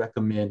you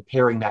recommend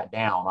paring that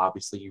down?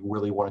 Obviously, you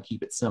really want to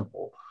keep it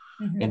simple.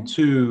 Mm-hmm. And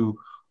two,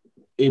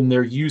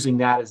 they're using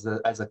that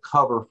as a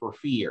cover for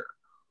fear.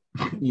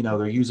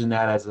 They're using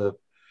that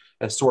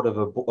as sort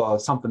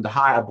of something to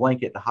hide, a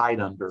blanket to hide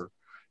under.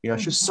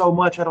 It's just so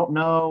much I don't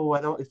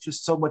know. It's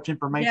just so much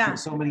information,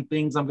 so many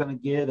things I'm going to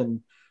get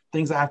and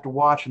things I have to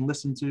watch and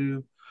listen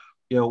to.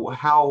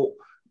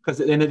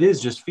 Because it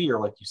is just fear,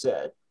 like you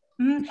said.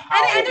 Mm-hmm.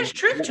 And there's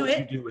truth to it.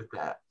 What do you do with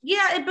that?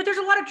 Yeah, but there's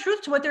a lot of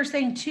truth to what they're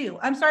saying too.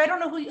 I'm sorry, I don't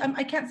know who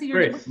I can't see your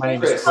name. My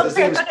name is Chris.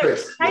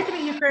 Chris. Nice to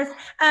meet you, Chris.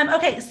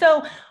 Okay,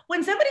 so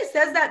when somebody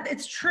says that,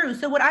 it's true.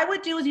 So what I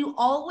would do is you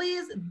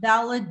always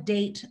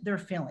validate their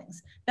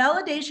feelings.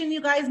 Validation,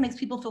 you guys, makes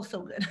people feel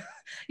so good.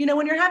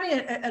 When you're having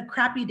a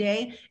crappy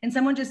day and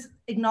someone just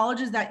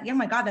acknowledges that, oh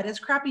my God, that is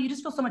crappy, you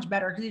just feel so much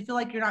better because you feel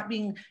like you're not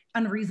being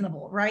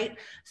unreasonable, right?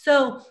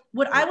 So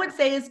what I would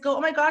say is go,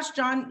 oh my gosh,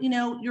 John,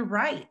 you're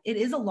right. It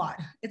is a lot.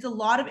 It's a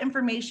lot of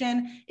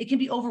information. It can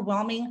be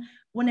overwhelming.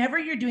 Whenever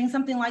you're doing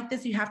something like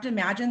this, you have to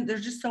imagine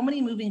there's just so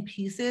many moving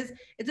pieces.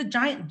 It's a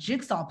giant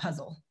jigsaw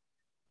puzzle.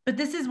 But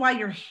this is why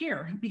you're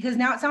here, because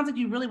now it sounds like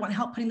you really want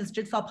help putting this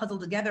jigsaw puzzle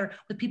together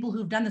with people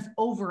who've done this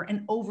over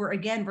and over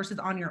again versus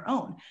on your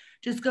own.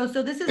 Just go.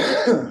 So this is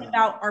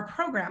about our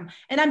program.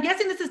 And I'm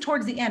guessing this is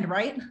towards the end,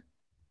 right?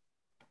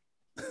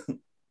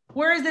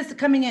 Where is this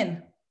coming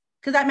in?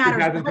 Because that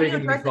matters.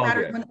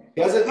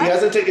 He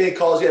hasn't taken any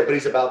calls yet, but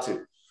he's about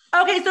to.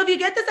 Okay, so if you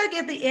get this like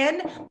at the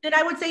end, then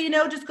I would say,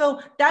 just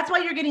go, that's why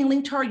you're getting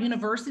linked to our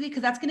university,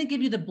 because that's going to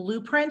give you the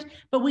blueprint,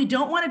 but we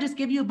don't want to just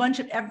give you a bunch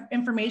of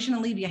information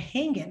and leave you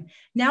hanging.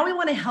 Now we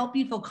want to help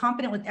you feel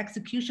confident with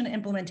execution and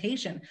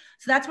implementation.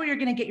 So that's where you're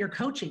going to get your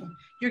coaching.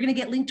 You're going to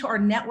get linked to our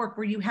network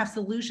where you have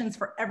solutions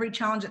for every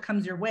challenge that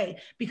comes your way,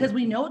 because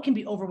we know it can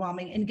be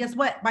overwhelming. And guess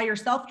what? By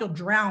yourself, you'll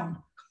drown.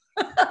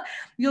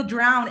 You'll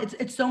drown.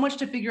 It's so much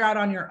to figure out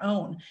on your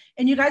own.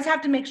 And you guys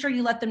have to make sure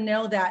you let them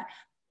know that,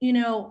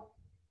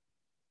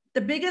 the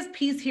biggest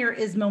piece here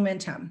is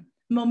momentum.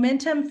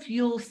 Momentum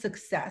fuels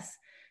success.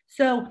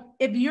 So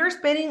if you're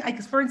spending,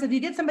 like, for instance, if you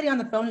get somebody on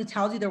the phone who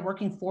tells you they're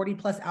working 40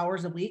 plus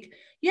hours a week,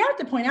 you have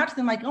to point out to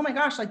them like, oh my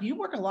gosh, like you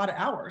work a lot of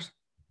hours.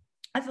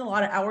 that's a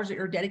lot of hours that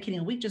you're dedicating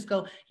a week. Just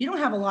go, you don't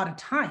have a lot of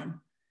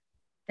time.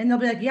 And they'll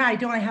be like, yeah, I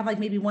don't. I have like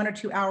maybe 1 or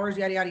 2 hours,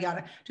 yada, yada,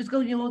 yada. Just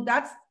go,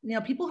 that's,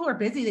 people who are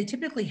busy, they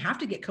typically have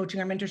to get coaching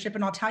or mentorship.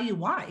 And I'll tell you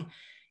why.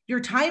 Your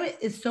time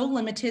is so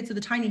limited. So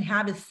the time you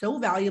have is so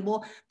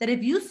valuable that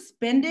if you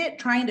spend it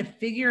trying to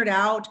figure it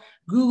out,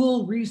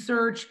 Google,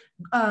 research,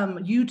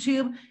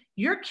 YouTube,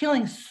 you're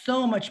killing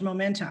so much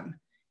momentum.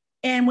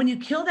 And when you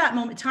kill that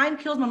moment, time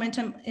kills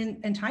momentum,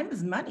 and time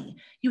is money.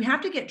 You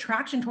have to get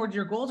traction towards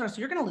your goals, or so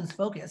you're going to lose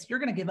focus. You're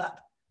going to give up.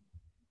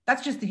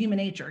 That's just the human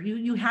nature.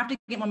 You have to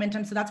get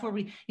momentum. So that's where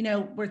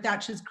where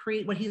Thatch has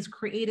what he's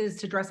created is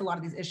to address a lot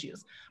of these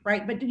issues,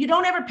 right? But you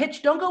don't ever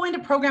pitch, don't go into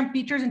program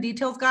features and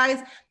details,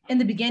 guys, in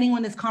the beginning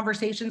when this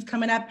conversation's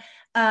coming up.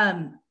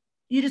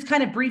 You just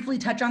kind of briefly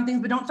touch on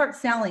things, but don't start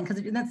selling,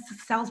 because that's a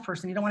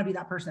salesperson. You don't want to be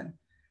that person.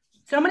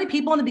 So many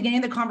people in the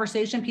beginning of the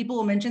conversation, people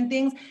will mention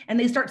things and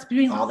they start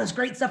spewing all this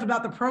great stuff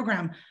about the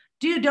program.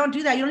 Dude, don't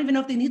do that. You don't even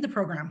know if they need the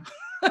program.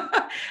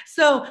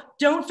 So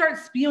don't start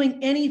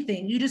spewing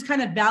anything. You just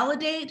kind of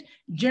validate,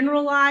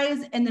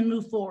 generalize, and then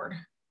move forward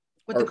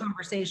with the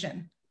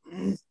conversation.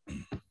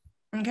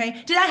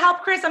 Okay. Did that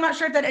help, Chris? I'm not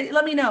sure if that,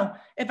 let me know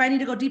if I need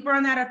to go deeper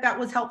on that, or if that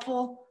was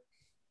helpful.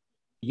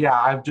 Yeah,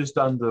 I've just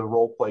done the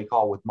role play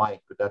call with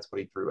Mike, but that's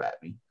what he threw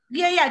at me.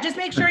 Yeah. Just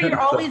make sure you're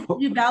always,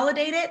 you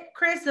validate it,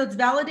 Chris. So it's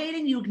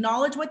validating. You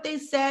acknowledge what they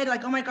said.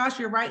 Like, oh my gosh,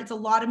 you're right. It's a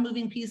lot of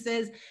moving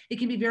pieces. It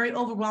can be very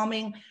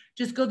overwhelming.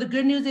 Just go. The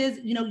good news is,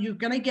 you're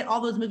going to get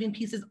all those moving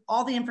pieces,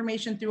 all the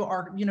information through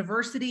our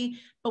university,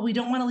 but we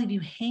don't want to leave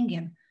you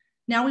hanging.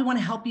 Now we want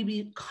to help you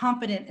be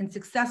confident and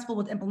successful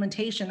with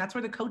implementation. That's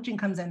where the coaching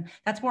comes in.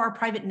 That's where our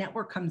private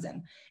network comes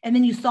in. And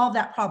then you solve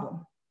that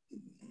problem.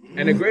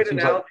 And a great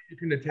analogy you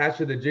can attach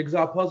to the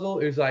jigsaw puzzle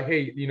is like,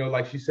 hey,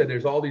 like she said,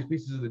 there's all these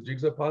pieces of the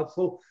jigsaw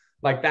puzzle.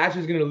 Like Thatch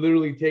is going to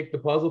literally take the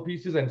puzzle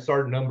pieces and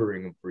start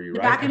numbering them for you,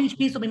 right? The back of each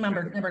piece will be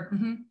numbered.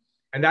 Mm-hmm.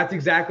 And that's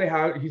exactly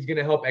how he's going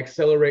to help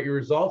accelerate your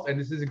results. And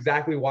this is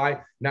exactly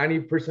why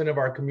 90% of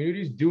our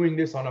community is doing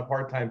this on a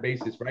part-time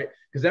basis, right?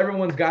 Because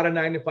everyone's got a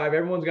 9-to-5,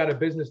 everyone's got a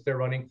business they're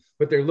running,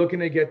 but they're looking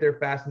to get there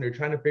fast, and they're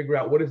trying to figure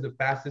out what is the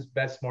fastest,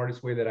 best,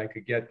 smartest way that I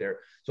could get there.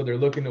 So they're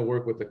looking to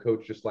work with a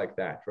coach just like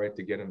that, right?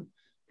 To get them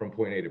from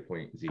point A to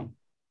point Z.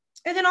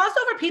 And then also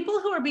for people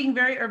who are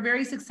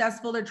very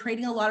successful, they're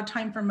trading a lot of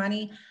time for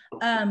money.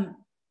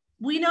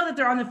 We know that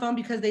they're on the phone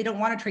because they don't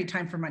want to trade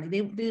time for money.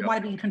 They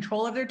want to be in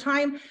control of their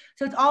time.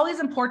 So it's always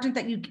important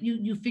that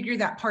you figure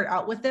that part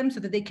out with them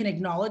so that they can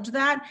acknowledge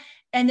that.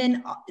 And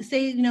then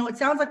say, it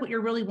sounds like what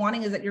you're really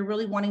wanting is that you're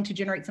really wanting to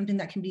generate something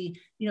that can be,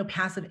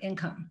 passive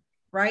income,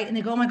 right? And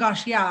they go, oh my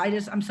gosh, yeah,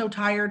 I'm so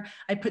tired.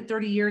 I put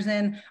 30 years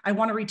in, I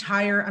want to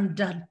retire. I'm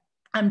done.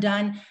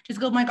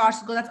 Just go, oh my gosh,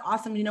 that's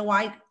awesome. You know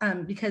why?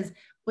 Because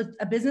with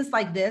a business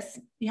like this,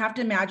 you have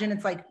to imagine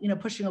it's like,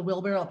 pushing a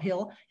wheelbarrow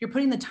uphill. You're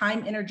putting the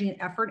time, energy,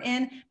 and effort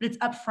in, but it's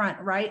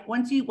upfront, right?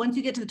 Once you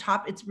get to the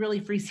top, it's really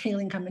free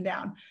sailing coming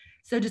down.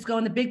 So just go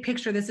in the big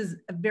picture. This is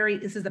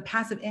a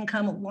passive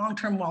income,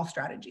 long-term wealth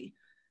strategy.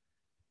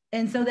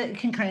 And so that it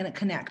can kind of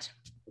connect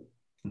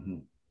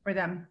for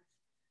them.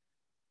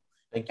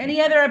 Thank you.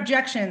 Any other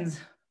objections?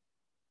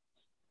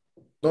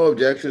 No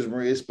objections,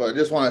 Maurice, but I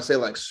just want to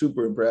say,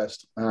 super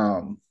impressed.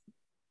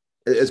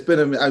 It's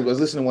been, I was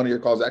listening to one of your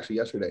calls actually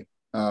yesterday.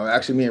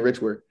 Actually, me and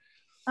Rich were.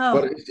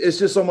 Oh. But it's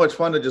just so much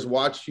fun to just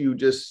watch you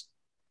just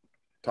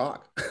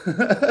talk.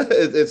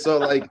 It's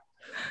so I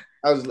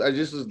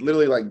just was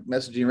literally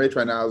messaging Rich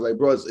right now. I was like,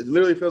 bro, it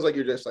literally feels like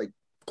you're just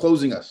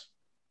closing us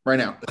right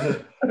now.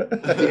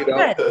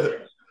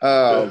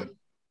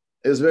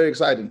 It was very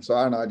exciting. So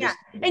I don't know.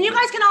 And you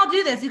guys can all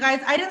do this. You guys,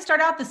 I didn't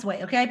start out this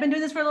way. Okay. I've been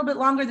doing this for a little bit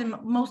longer than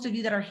most of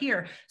you that are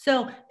here.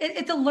 So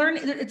it's a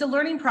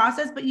learning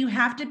process, but you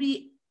have to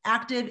be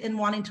active in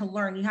wanting to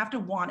learn. You have to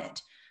want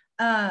it.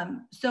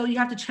 So you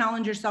have to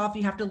challenge yourself.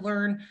 You have to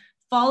learn.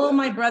 Follow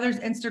my brother's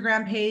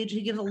Instagram page.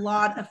 He gives a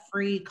lot of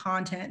free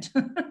content.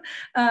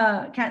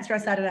 Can't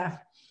stress that enough.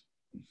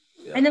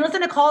 Yeah. And then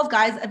listen to calls,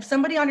 guys. If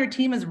somebody on your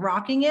team is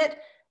rocking it,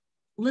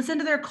 listen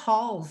to their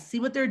calls. See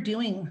what they're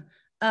doing.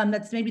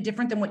 That's maybe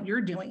different than what you're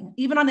doing.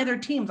 Even on other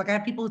teams, I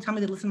have people who tell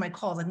me they listen to my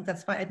calls. I think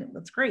that's fine. I think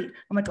that's great.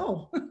 I'm like,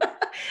 oh,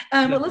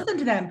 but listen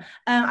to them.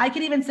 I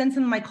can even send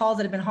some of my calls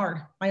that have been hard,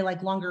 my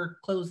longer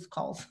closed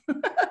calls.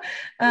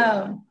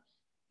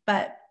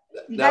 But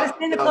you got to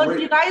stay in the close.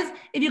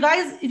 If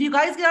you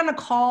guys get on a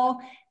call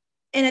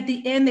and at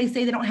the end they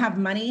say they don't have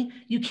money,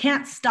 you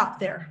can't stop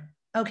there.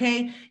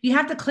 Okay, you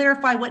have to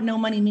clarify what no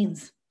money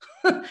means.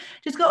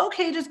 Just go,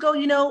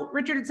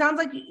 Richard, it sounds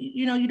like,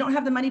 you don't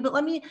have the money, but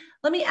let me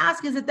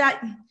ask, is it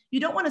that you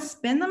don't want to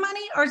spend the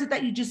money, or is it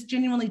that you just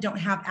genuinely don't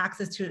have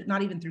access to it,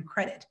 not even through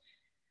credit?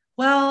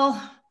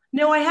 Well,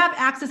 no, I have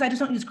access. I just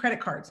don't use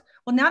credit cards.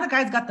 Well, now the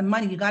guy's got the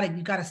money. You got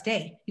to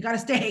stay. You got to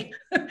stay.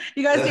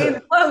 You got to stay in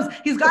the close.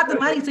 He's got the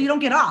money, so you don't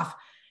get off.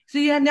 So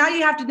now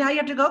you have to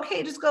go,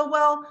 okay,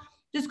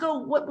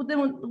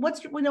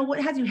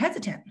 what has you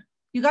hesitant?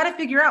 You got to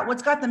figure out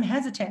what's got them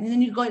hesitant, and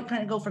then you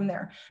kind of go from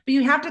there. But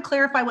you have to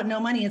clarify what no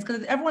money is,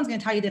 because everyone's going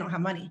to tell you they don't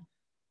have money,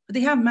 but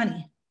they have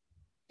money.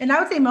 And I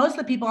would say most of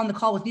the people on the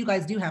call with you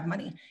guys do have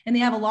money, and they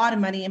have a lot of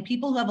money. And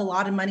people who have a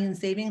lot of money in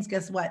savings,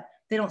 guess what?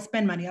 They don't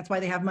spend money. That's why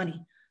they have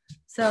money.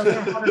 So they're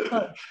harder to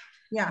close.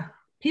 Yeah.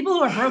 People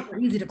who are broke are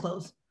easy to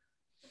close.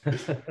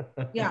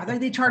 Yeah.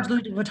 They charge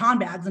Louis Vuitton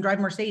bags and drive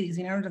Mercedes,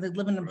 you know, they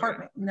live in an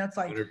apartment. You know, it's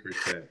like,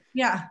 100%.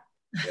 Yeah.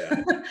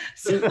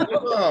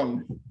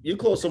 So, you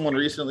closed someone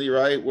recently,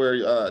 right?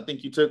 Where I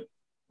think you took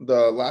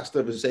the last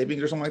of his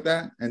savings or something like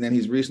that, and then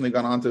he's recently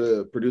gone on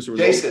to produce a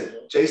result.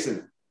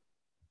 Jason.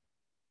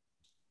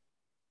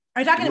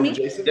 Are you talking to me?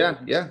 Jason?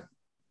 Yeah.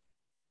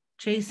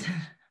 Jason.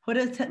 What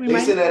is it?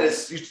 Jason and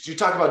his. You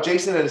talk about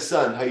Jason and his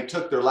son. How you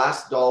took their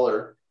last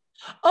dollar.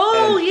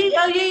 Oh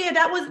yeah.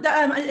 That was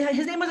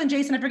his name wasn't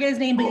Jason. I forget his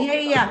name, but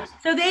yeah.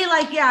 So they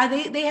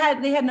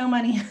they had no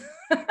money.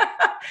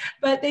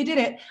 But they did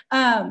it.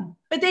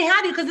 But they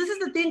had to, because this is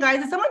the thing,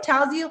 guys. If someone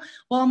tells you,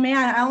 well,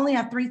 man, I only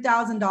have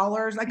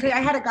 $3,000. Like I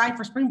had a guy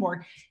for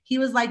Springboard. He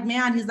was like,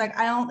 man, he's like,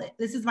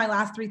 this is my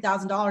last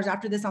 $3,000.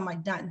 After this, I'm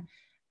like done.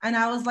 And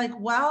I was like,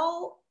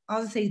 well,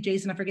 I'll just say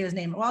Jason, I forget his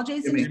name. Well,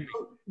 Jason,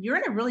 you're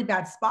in a really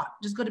bad spot.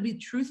 Just go to be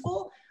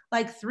truthful.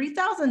 Like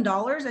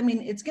 $3,000, I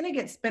mean, it's going to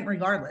get spent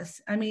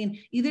regardless. I mean,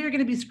 either you're going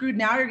to be screwed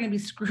now, or you're going to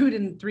be screwed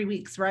in 3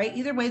 weeks, right?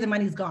 Either way, the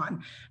money's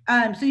gone.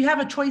 So you have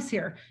a choice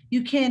here.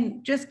 You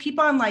can just keep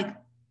on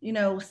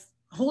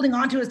holding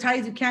on to as tight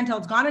as you can until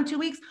it's gone in 2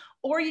 weeks,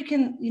 or you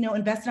can,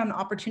 invest it on an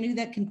opportunity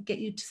that can get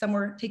you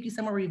to take you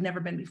somewhere where you've never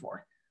been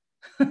before,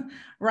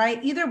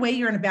 right? Either way,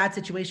 you're in a bad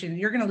situation.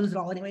 You're going to lose it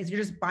all anyways.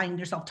 You're just buying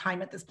yourself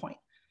time at this point.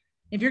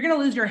 If you're going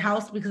to lose your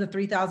house because of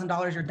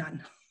 $3,000, you're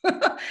done.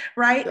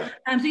 Right.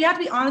 Yeah. So you have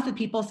to be honest with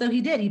people. So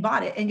he did, he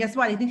bought it. And guess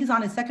what? I think he's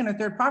on his second or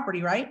third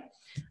property, right?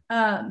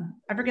 I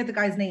forget the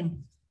guy's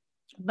name,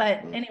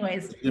 but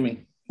anyways,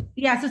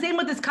 yeah. So same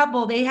with this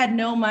couple, they had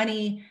no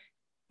money,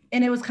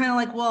 and it was kind of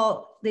like,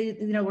 well, they,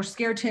 were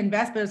scared to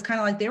invest, but it was kind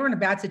of like they were in a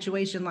bad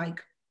situation,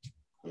 like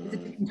it's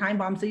a time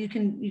bomb. So you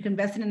can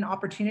invest in an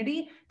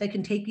opportunity that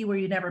can take you where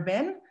you've never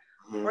been,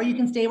 or you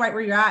can stay right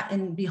where you're at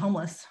and be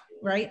homeless.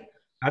 Right.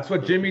 That's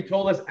what Jimmy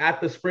told us at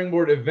the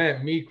Springboard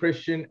event. Me,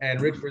 Christian, and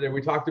Rich were there.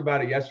 We talked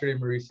about it yesterday,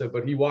 Marisa,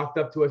 but he walked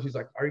up to us. He's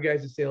like, are you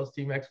guys the sales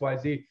team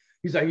XYZ?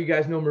 He's like, you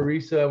guys know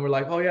Marisa? And we're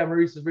like, oh yeah,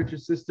 Marisa's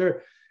Rich's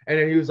sister. And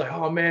then he was like,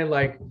 oh man,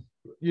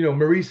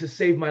 Marisa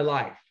saved my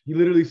life. He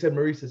literally said,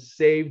 Marisa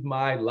saved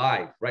my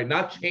life, right?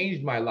 Not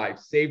changed my life,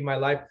 saved my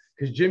life.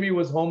 Because Jimmy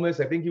was homeless.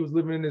 I think he was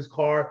living in his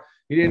car.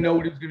 He didn't know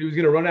what he was going to do. He was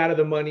going to run out of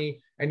the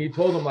money. And you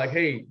told him like,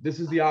 hey, this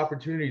is the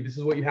opportunity. This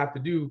is what you have to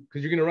do,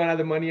 because you're going to run out of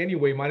the money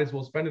anyway. Might as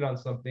well spend it on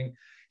something.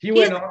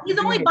 He's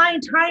only buying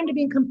time to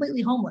being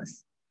completely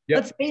homeless.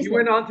 Yeah. He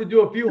went on to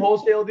do a few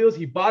wholesale deals.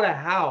 He bought a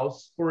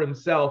house for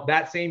himself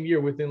that same year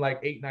within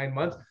like 8-9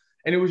 months.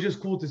 And it was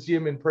just cool to see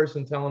him in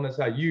person telling us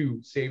how you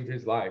saved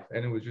his life.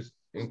 And it was just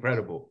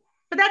incredible.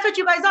 But that's what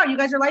you guys are. You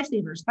guys are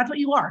lifesavers. That's what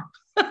you are.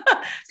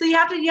 So you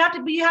have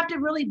to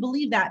really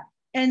believe that.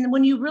 And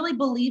when you really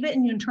believe it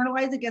and you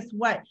internalize it, guess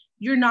what?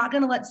 You're not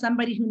going to let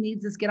somebody who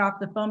needs this get off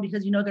the phone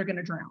because you know they're going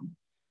to drown.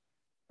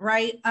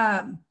 Right?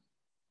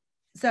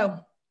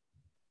 So.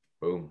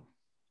 Boom.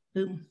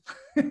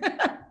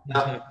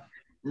 Now,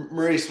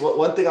 Maurice,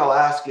 one thing I'll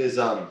ask is,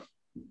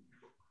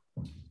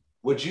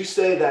 would you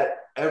say that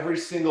every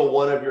single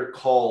one of your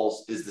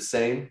calls is the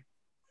same?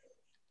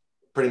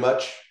 Pretty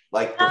much?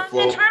 Like the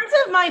flow? In terms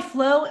of my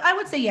flow, I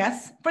would say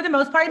yes, for the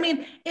most part. I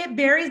mean, it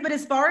varies, but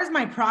as far as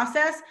my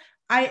process,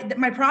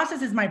 my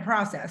process is my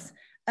process.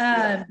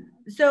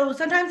 So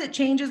sometimes it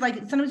changes. Like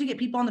sometimes you get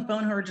people on the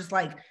phone who are just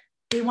like,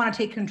 they want to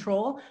take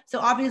control. So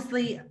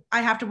obviously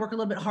I have to work a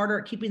little bit harder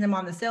at keeping them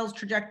on the sales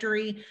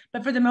trajectory.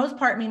 But for the most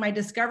part, my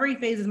discovery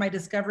phase is my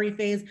discovery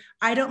phase.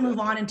 I don't move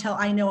on until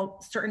I know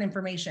certain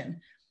information,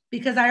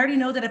 because I already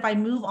know that if I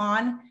move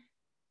on.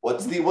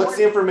 What's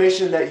the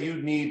information that you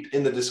need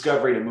in the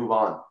discovery to move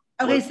on?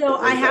 Okay. So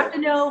I have to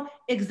know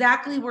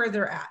exactly where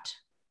they're at.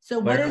 So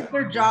what is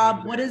their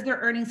job? What is their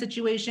earning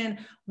situation?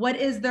 What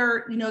is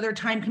their, their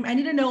time? I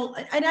need to know,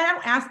 and I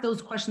don't ask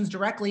those questions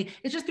directly.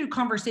 It's just through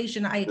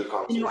conversation. I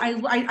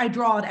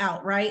draw it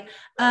out, right?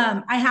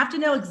 I have to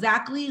know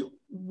exactly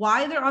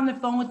why they're on the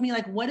phone with me.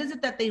 Like, what is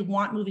it that they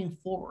want moving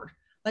forward?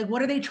 Like,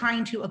 what are they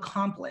trying to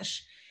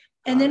accomplish?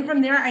 And then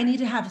from there, I need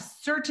to have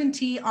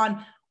certainty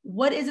on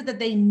what is it that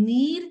they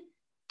need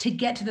to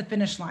get to the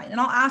finish line. And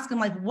I'll ask them,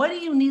 like, what do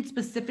you need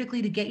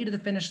specifically to get you to the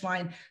finish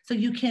line so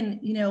you can,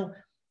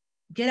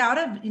 get out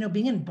of,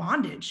 being in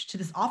bondage to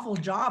this awful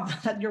job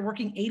that you're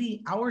working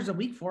 80 hours a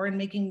week for and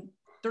making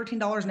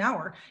 $13 an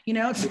hour.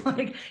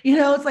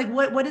 It's like,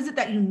 what is it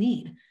that you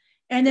need?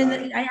 And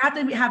then I have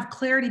to have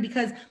clarity,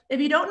 because if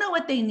you don't know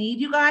what they need,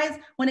 you guys,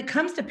 when it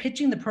comes to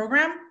pitching the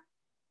program,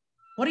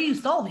 what are you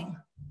solving?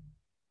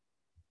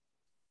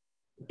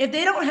 If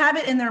they don't have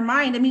it in their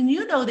mind, they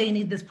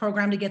need this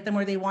program to get them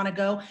where they want to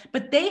go,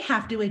 but they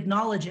have to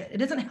acknowledge it. It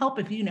doesn't help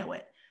if you know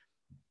it.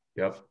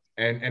 Yep.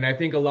 And I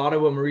think a lot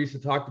of what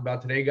Marisa talked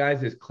about today,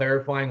 guys, is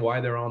clarifying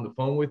why they're on the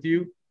phone with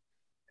you,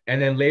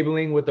 and then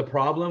labeling with the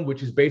problem,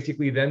 which is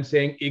basically them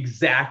saying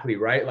exactly,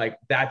 right? Like,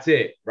 that's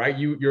it, right?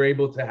 You're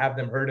able to have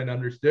them heard and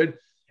understood.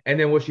 And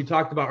then what she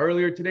talked about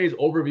earlier today is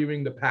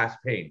overviewing the past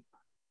pain,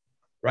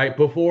 right?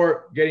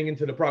 Before getting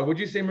into the problem. Would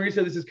you say,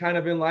 Marisa, this is kind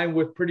of in line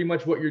with pretty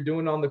much what you're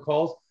doing on the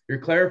calls? You're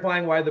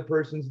clarifying why the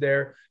person's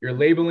there, you're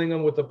labeling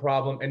them with the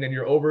problem, and then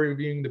you're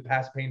overviewing the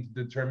past pain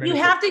to determine. You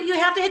have to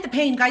hit the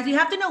pain, guys. You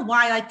have to know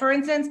why. Like, for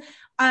instance,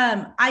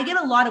 I get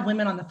a lot of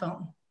women on the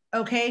phone.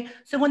 Okay.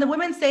 So when the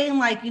women's saying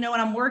like, you know, when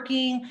I'm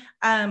working,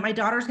 my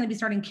daughter's going to be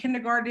starting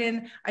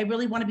kindergarten. I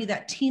really want to be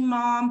that team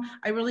mom.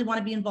 I really want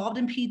to be involved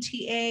in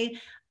PTA.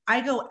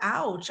 I go,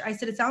 ouch. I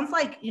said, it sounds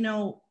like, you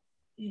know,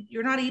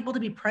 you're not able to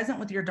be present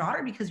with your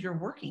daughter because you're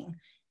working.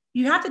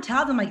 You have to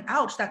tell them like,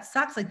 ouch, that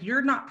sucks. Like,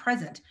 you're not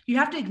present. You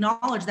have to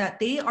acknowledge that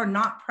they are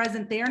not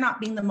present. They are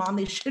not being the mom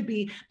they should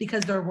be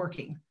because they're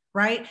working.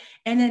 Right.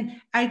 And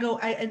then I go,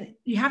 and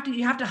you have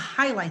to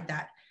highlight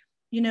that.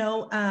 You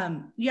know,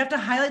 you have to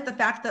highlight the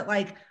fact that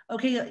like,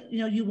 okay, you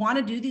know, you want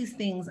to do these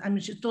things. I mean,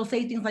 she'll still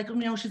say things like, you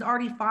know, she's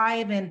already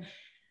 5 and,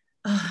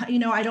 you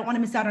know, I don't want to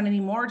miss out on any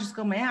more. Just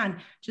go, man,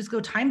 just go,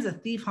 time's a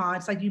thief, huh?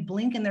 It's like you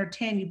blink and they're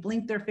 10, you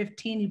blink, they're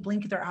 15, you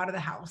blink, they're out of the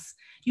house.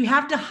 You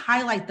have to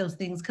highlight those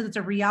things because it's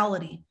a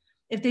reality.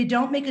 If they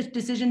don't make a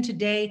decision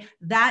today,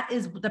 that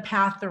is the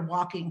path they're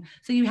walking.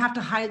 So you have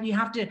to highlight, you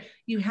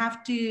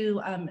have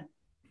to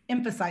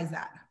emphasize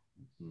that.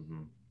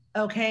 Mm-hmm.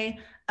 Okay.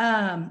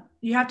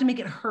 You have to make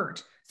it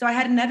hurt. So I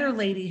had another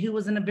lady who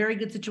was in a very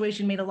good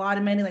situation, made a lot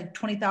of money, like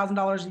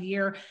 $20,000 a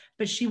year,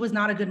 but she was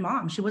not a good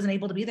mom. She wasn't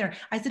able to be there.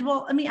 I said,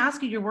 well, let me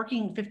ask you, you're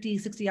working 50,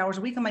 60 hours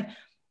a week. I'm like,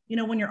 you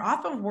know, when you're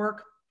off of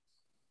work,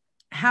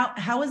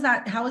 how is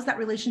that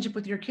relationship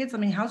with your kids? I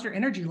mean, how's your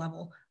energy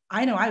level?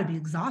 I know I would be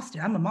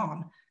exhausted. I'm a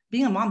mom.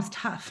 Being a mom's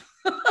tough.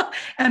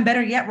 And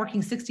better yet,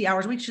 working 60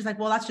 hours a week. She's like,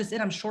 well, that's just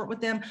it. I'm short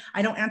with them.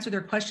 I don't answer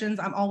their questions.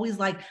 I'm always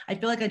like, I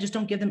feel like I just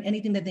don't give them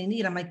anything that they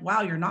need. I'm like,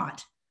 wow, you're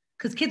not.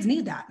 Because kids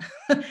need that.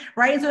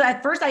 Right. And so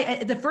at first,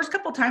 the first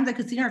couple of times I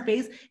could see in her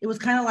face, it was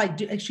kind of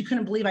like she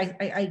couldn't believe I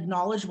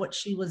acknowledged what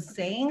she was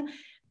saying.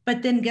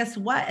 But then guess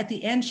what? At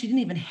the end, she didn't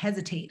even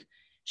hesitate.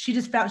 She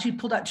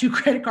pulled out 2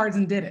 credit cards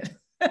and did it.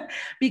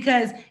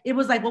 Because it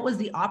was like, what was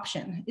the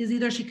option? Is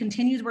either she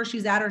continues where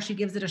she's at or she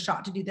gives it a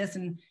shot to do this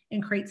and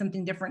create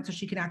something different so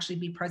she can actually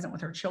be present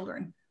with her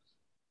children.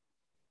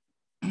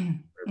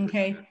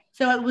 Okay.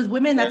 So with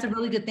women, that's a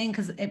really good thing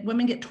because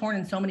women get torn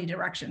in so many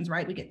directions,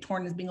 right? We get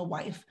torn as being a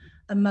wife,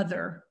 a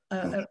mother,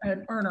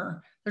 an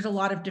earner. There's a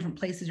lot of different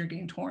places you're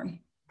getting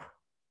torn.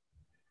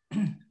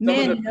 Men,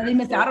 you know, they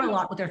miss out on a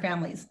lot with their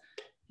families,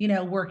 you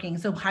know, working.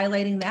 So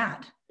highlighting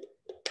that,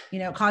 you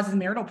know, causes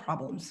marital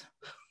problems.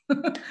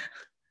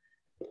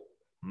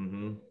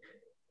 Mm-hmm.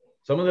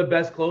 Some of the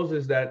best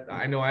closes that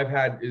I know I've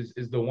had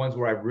is the ones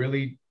where I've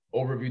really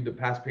overviewed the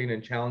past pain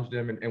and challenged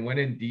them and went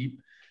in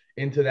deep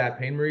into that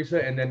pain,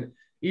 Marisa. And then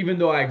even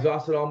though I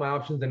exhausted all my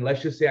options, and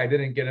let's just say I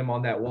didn't get him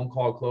on that one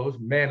call close,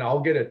 man,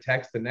 I'll get a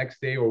text the next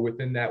day or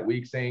within that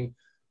week saying,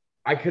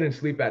 I couldn't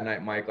sleep at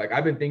night, Mike. Like,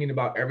 I've been thinking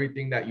about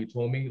everything that you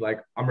told me.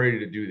 Like, I'm ready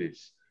to do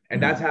this.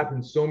 And that's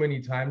happened so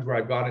many times where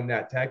I've gotten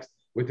that text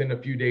within a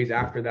few days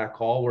after that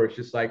call, where it's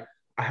just like,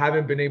 I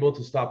haven't been able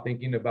to stop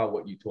thinking about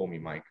what you told me,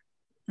 Mike.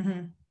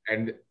 Mm-hmm.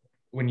 And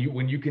when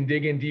you can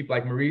dig in deep,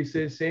 like Marisa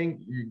is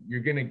saying,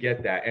 you're going to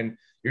get that. And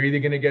you're either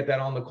going to get that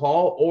on the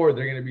call or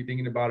they're going to be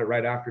thinking about it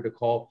right after the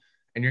call.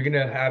 And you're going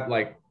to have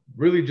like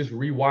really just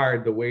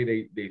rewired the way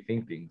they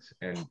think things.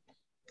 And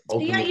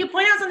yeah, you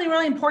point out something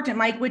really important,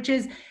 Mike, which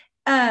is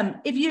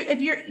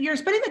if you're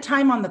spending the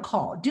time on the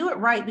call, do it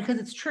right, because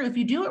it's true. If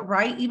you do it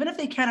right, even if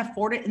they can't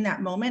afford it in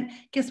that moment,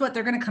 guess what?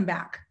 They're going to come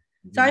back.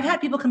 So I've had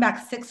people come back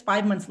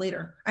 5 months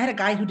later. I had a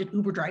guy who did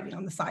Uber driving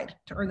on the side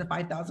to earn the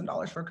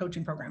 $5,000 for a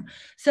coaching program.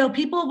 So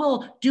people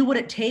will do what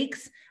it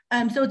takes.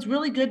 So it's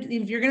really good.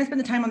 If you're going to spend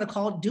the time on the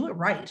call, do it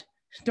right.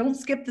 Don't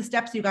skip the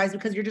steps, you guys,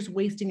 because you're just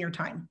wasting your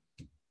time.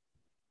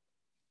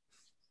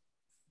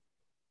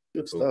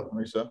 Good stuff,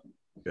 Marisa.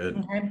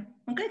 Good.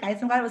 Okay,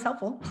 guys. I'm glad it was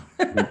helpful.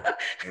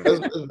 It was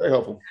very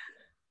helpful.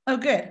 Oh,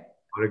 good. A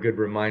lot of good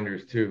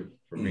reminders too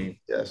for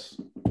me. Yes.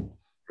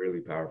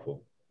 Really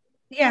powerful.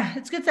 Yeah,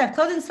 it's good stuff.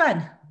 Closing's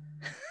fun.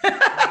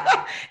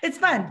 It's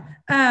fun.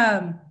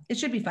 It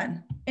should be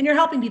fun. And you're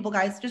helping people,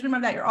 guys. Just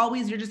remember that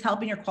you're just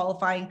helping, you're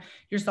qualifying,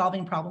 you're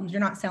solving problems.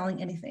 You're not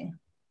selling anything.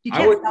 You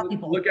can't sell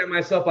people. Look at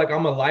myself like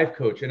I'm a life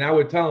coach, and I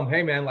would tell them,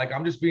 hey man, like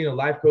I'm just being a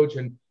life coach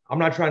and I'm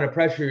not trying to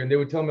pressure you. And they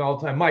would tell me all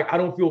the time, Mike, I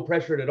don't feel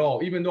pressured at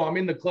all. Even though I'm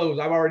in the close,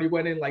 I've already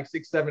went in like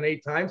 6, 7,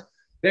 8 times.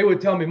 They would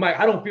tell me, Mike,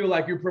 I don't feel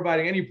like you're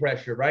providing any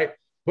pressure, right?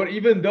 But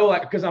even though,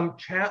 like, because I'm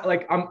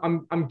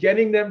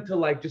getting them to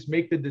like just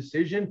make the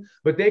decision,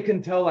 but they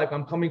can tell like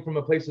I'm coming from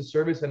a place of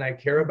service and I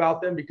care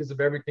about them because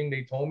of everything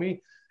they told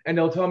me. And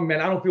they'll tell me,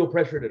 man, I don't feel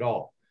pressured at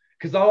all.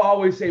 Because I'll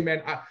always say,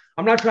 man,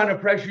 I'm not trying to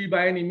pressure you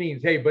by any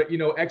means. Hey, but you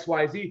know, X,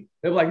 Y, Z.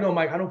 They're like, no,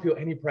 Mike, I don't feel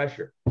any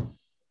pressure.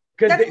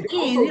 Because that's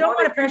key. You don't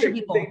want to pressure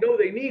people. They know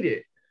they need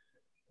it.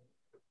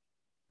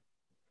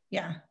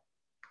 Yeah.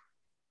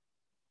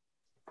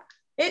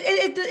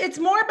 It's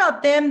more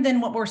about them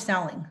than what we're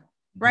selling.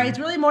 Right. It's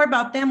really more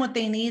about them, what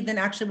they need, than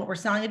actually what we're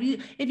selling.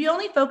 If you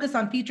only focus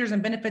on features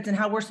and benefits and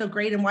how we're so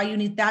great and why you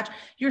need that,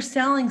 you're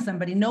selling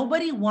somebody.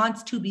 Nobody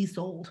wants to be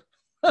sold.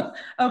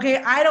 Okay.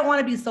 I don't want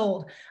to be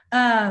sold.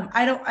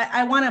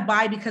 I want to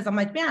buy because I'm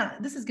like, man,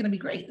 this is going to be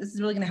great. This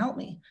is really going to help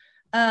me.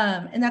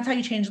 And that's how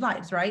you change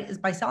lives, right? Is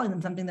by selling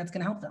them something that's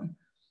going to help them.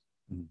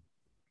 And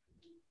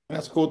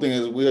that's the cool thing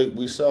is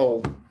we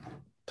sell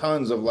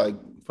tons of like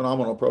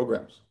phenomenal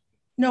programs.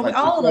 No, like,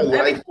 all of them.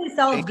 Everything we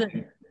sell is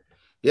good.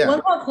 Yeah.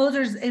 One Call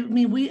Closers. I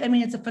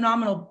mean, it's a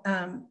phenomenal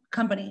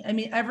company. I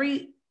mean,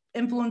 every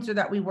influencer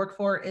that we work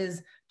for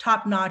is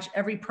top notch.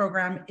 Every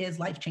program is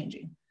life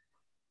changing.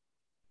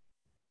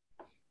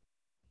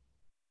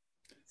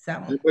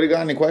 So, anybody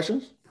got any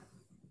questions?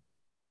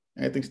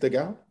 Anything stick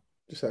out?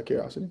 Just out of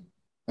curiosity.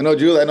 I know,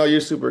 Julie. I know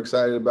you're super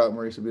excited about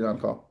Marisa being on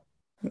call.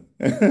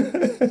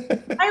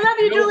 I love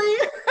you, Julie.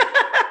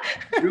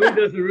 Julie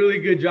does a really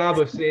good job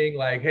of saying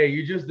like, "Hey,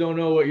 you just don't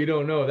know what you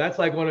don't know." That's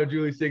like one of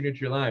Julie's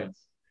signature lines.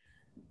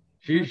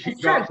 She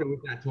drops it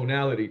with that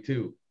tonality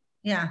too.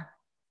 Yeah.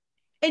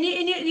 And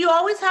you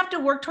always have to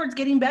work towards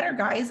getting better,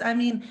 guys. I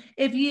mean,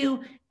 if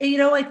you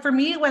like for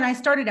me, when I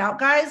started out,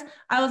 guys,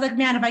 I was like,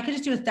 man, if I could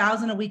just do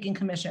 1,000 a week in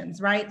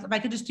commissions, right? If I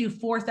could just do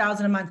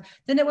 4,000 a month,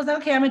 then it was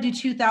okay. I'm gonna do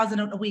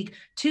 2,000 a week,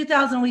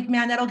 2,000 a week,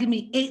 man. That'll give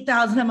me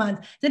 8,000 a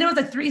month. Then it was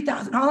like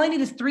 3,000. All I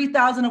need is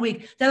 3,000 a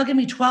week. That'll give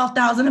me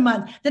 12,000 a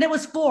month. Then it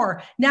was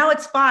 4. Now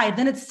it's 5.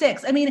 Then it's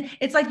 6. I mean,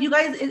 it's like you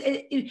guys,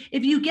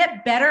 if you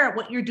get better at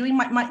what you're doing,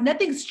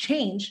 nothing's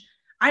changed.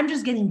 I'm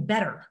just getting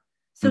better.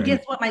 So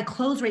guess what? My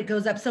close rate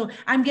goes up. So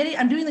I'm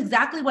doing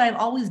exactly what I've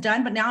always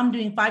done, but now I'm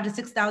doing 5,000 to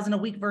 6,000 a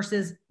week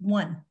versus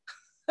 1.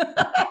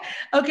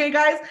 Okay,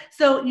 guys.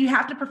 So you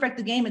have to perfect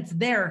the game. It's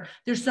there.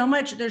 There's so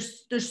much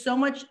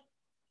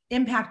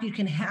impact you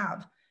can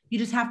have. You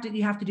just have to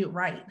do it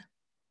right.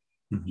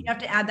 Mm-hmm. You have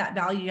to add that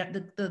value.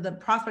 The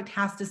prospect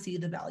has to see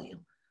the value.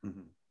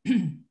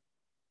 Mm-hmm.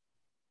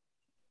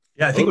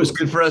 Yeah, I think it was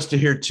good for us to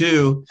hear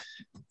too.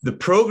 The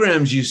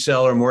programs you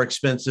sell are more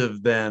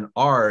expensive than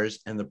ours,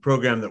 and the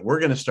program that we're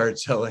going to start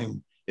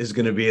selling is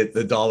going to be at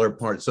the dollar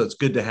part. So it's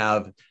good to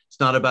have. It's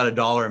not about a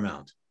dollar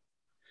amount.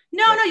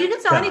 No, you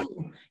can sell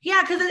anything. Yeah,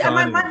 because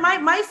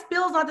my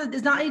spill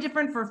is not any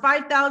different for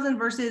 5,000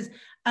 versus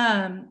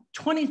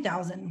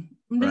 20,000.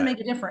 I'm going to make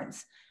a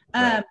difference.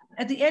 At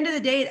the end of the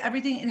day,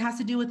 everything it has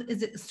to do with,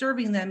 is it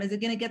serving them? Is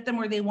it going to get them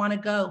where they want to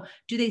go?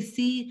 Do they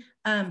see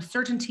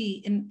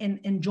certainty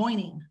in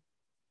joining?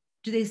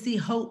 Do they see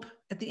hope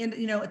at the end,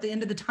 at the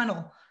end of the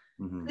tunnel?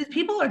 Mm-hmm. Because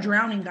people are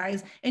drowning,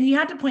 guys. And you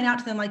have to point out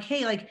to them like,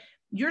 hey, like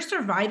you're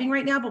surviving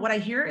right now. But what I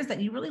hear is that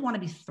you really want to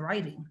be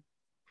thriving.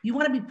 You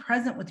want to be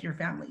present with your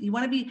family. You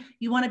want a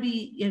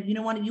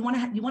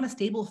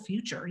stable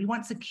future. You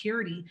want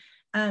security.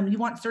 You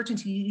want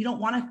certainty. You don't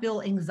want to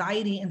feel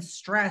anxiety and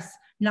stress,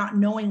 not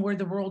knowing where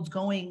the world's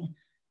going.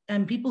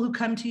 And people who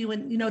come to you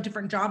in,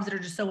 different jobs that are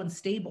just so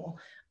unstable.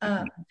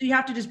 So you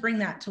have to just bring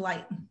that to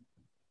light.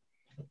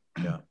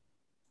 Yeah.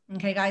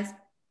 Okay, guys.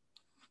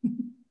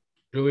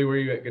 Julie, were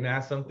you going to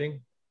ask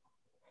something?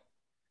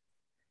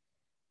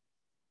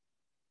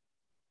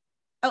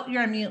 Oh,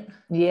 you're on mute.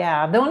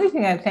 Yeah. The only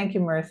thing thank you,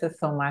 Marisa,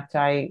 so much.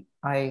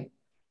 My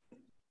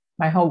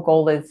whole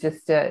goal is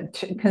just to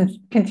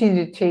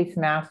continue to chase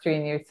mastery,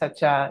 and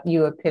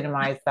you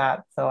epitomize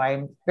that. So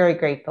I'm very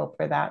grateful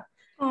for that.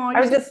 Oh,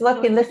 I was just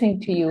listening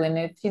to you, and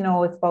it's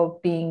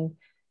about being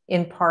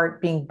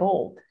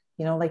bold,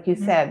 like you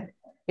said,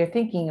 you're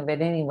thinking of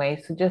it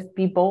anyway. So just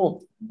be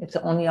bold. It's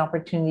the only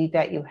opportunity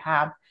that you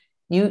have.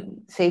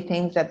 You say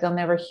things that they'll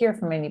never hear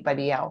from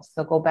anybody else.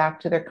 They'll go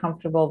back to their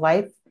comfortable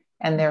life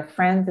and their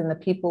friends and the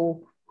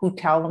people who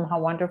tell them how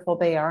wonderful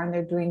they are and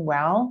they're doing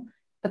well,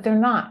 but they're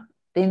not.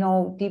 They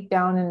know deep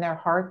down in their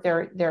heart,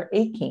 they're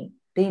aching.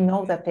 They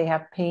know that they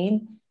have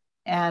pain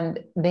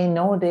and they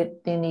know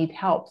that they need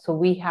help. So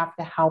we have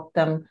to help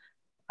them,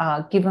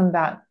 give them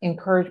that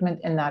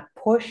encouragement and that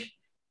push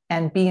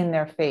and be in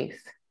their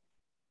face.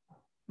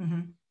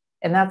 Mm-hmm.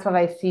 And that's what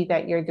I see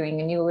that you're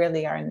doing, and you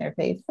really are in their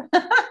face.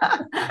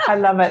 I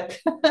love it.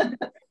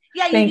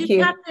 Yeah, Thank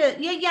you. Have to,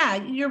 yeah,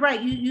 you're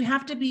right. You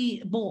have to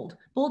be bold.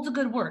 Bold's a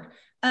good word.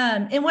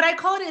 And what I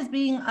call it is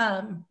being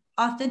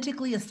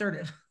authentically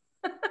assertive.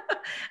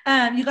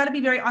 You got to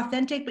be very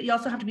authentic, but you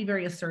also have to be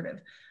very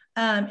assertive.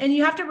 And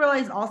you have to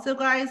realize also,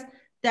 guys,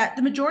 that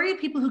the majority of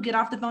people who get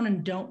off the phone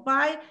and don't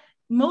buy,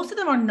 most of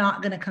them are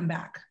not going to come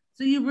back.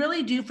 So you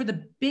really do, for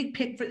the big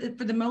pick,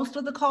 for the most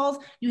of the calls,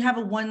 you have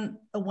a one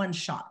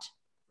shot,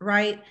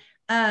 right?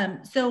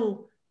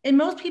 So, and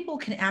most people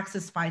can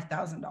access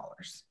 $5,000.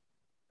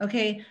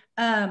 Okay.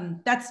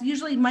 That's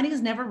usually, money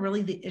is never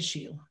really the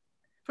issue.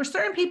 For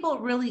certain people,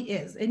 it really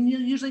is. And you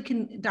usually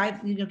can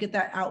get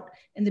that out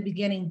in the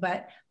beginning,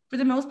 but for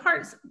the most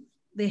part,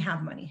 they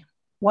have money.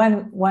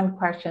 One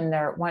question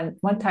there. One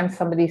time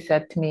somebody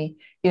said to me,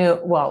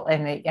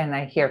 and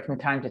I hear from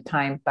time to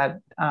time, but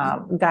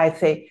guys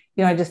say,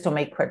 I just don't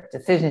make quick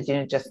decisions.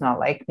 Just not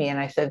like me. And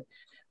I said,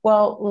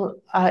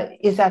 well,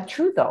 is that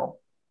true though?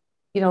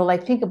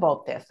 Like think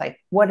about this.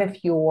 Like, what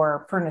if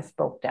your furnace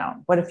broke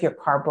down? What if your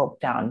car broke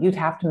down? You'd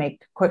have to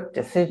make a quick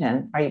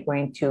decision. Are you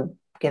going to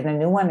get a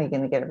new one? Are you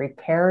going to get it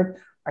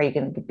repaired? Are you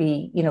going to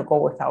be, go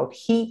without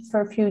heat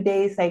for a few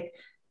days? Like,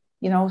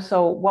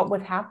 so what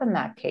would happen in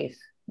that case?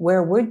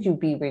 where would you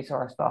be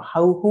resourceful?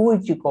 Who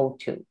would you go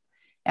to?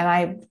 And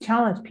I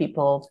challenge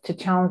people to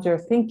challenge their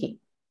thinking.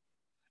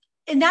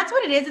 And that's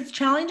what it is. It's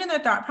challenging their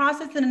thought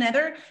process. And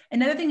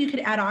another thing you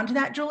could add on to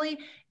that, Julie,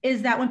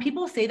 is that when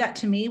people say that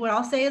to me, what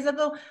I'll say is I'll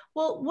go,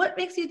 well, what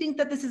makes you think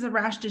that this is a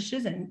rash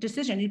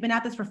decision? You've been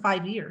at this for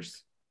 5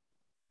 years.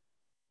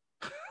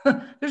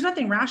 There's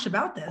nothing rash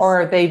about this.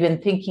 Or they've been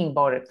thinking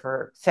about it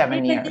for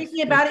 7 years.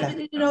 Thinking about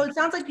it. It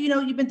sounds like,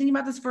 you've been thinking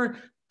about this for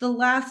the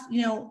last,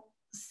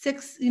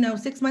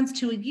 6 months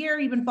to a year.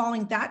 You've been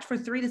following that for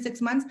 3 to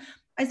 6 months.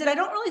 I said, I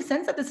don't really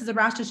sense that this is a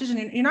rash decision.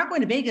 You're not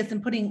going to Vegas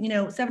and putting,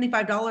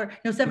 $75,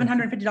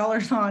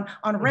 $750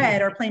 on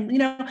red or playing,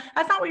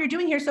 that's not what you're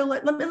doing here. So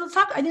let's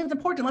talk. I think it's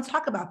important. Let's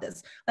talk about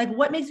this. Like,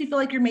 what makes you feel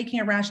like you're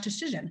making a rash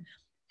decision?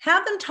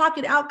 Have them talk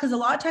it out, because a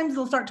lot of times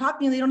they'll start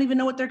talking and they don't even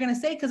know what they're going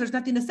to say because there's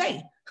nothing to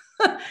say.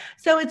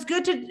 So it's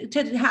good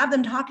to have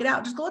them talk it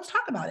out. Just go, let's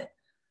talk about it.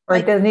 Or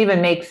it doesn't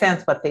even make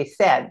sense what they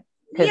said,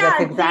 because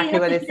that's exactly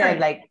what it said.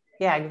 Like,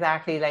 yeah,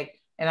 exactly. Like,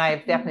 and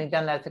I've definitely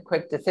done that as a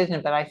quick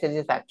decision, but I said,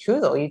 is that true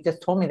though? You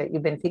just told me that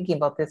you've been thinking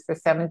about this for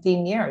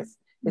 17 years.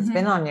 It's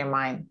been on your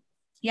mind.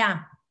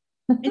 Yeah.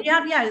 And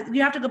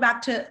you have to go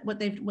back to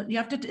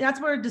that's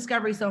where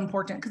discovery is so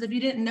important. Because if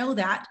you didn't know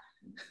that,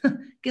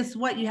 guess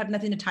what? You have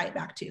nothing to tie it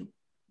back to.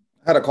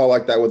 I had a call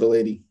like that with a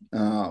lady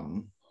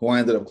who I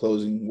ended up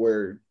closing,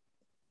 where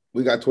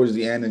we got towards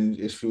the end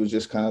and she was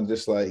just kind of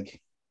just like,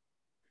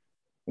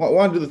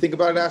 wanted to think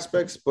about it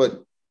aspects,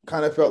 but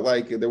kind of felt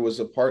like there was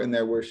a part in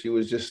there where she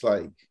was just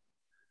like,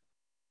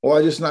 well,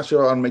 I'm just not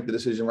sure I want to make the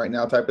decision right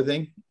now type of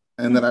thing.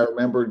 And then I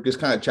remember just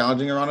kind of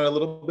challenging her on it a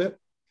little bit.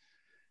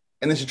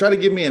 And then she tried to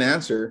give me an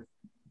answer,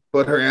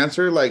 but her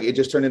answer, like, it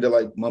just turned into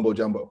like mumbo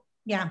jumbo.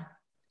 Yeah.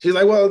 She's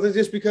like, well, it's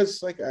just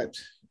because like,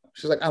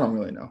 she's like, I don't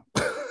really know.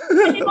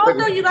 And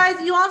also, you guys,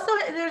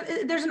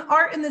 there's an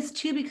art in this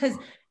too, because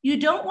you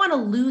don't want to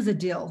lose a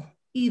deal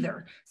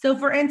either. So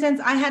for instance,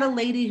 I had a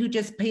lady who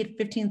just paid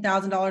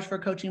 $15,000 for a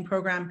coaching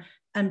program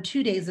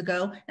 2 days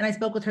ago. And I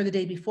spoke with her the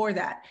day before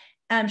that.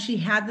 She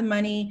had the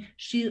money.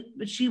 She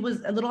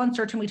was a little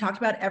uncertain. We talked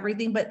about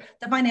everything, but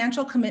the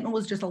financial commitment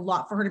was just a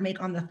lot for her to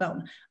make on the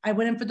phone. I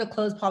went in for the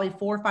close probably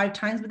 4 or 5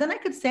 times, but then I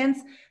could sense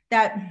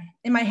that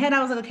in my head,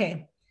 I was like,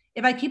 okay,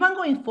 if I keep on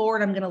going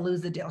forward, I'm going to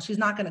lose the deal. She's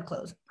not going to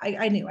close.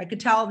 I knew, I could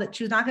tell that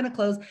she was not going to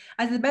close.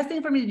 I said, the best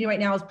thing for me to do right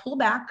now is pull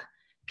back,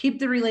 keep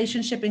the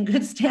relationship in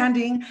good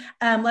standing,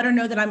 let her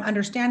know that I'm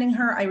understanding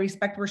her. I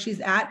respect where she's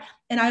at.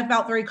 And I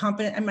felt very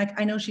confident. I'm like,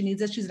 I know she needs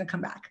this. She's going to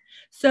come back.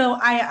 So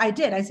I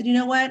did. I said, you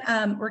know what,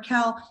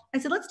 Raquel, I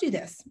said, let's do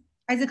this.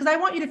 I said, because I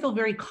want you to feel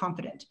very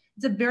confident.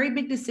 It's a very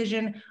big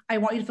decision. I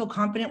want you to feel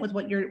confident with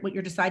what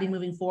you're deciding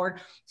moving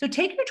forward. So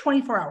take your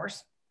 24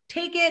 hours.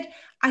 Take it.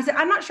 I said,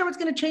 I'm not sure what's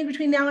going to change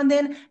between now and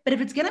then, but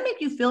if it's going to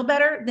make you feel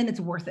better, then it's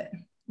worth it.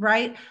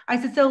 Right.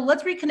 I said, so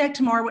let's reconnect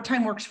tomorrow. What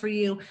time works for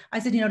you? I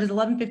said, does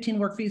 11:15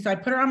 work for you? So I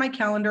put her on my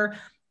calendar.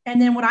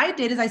 And then what I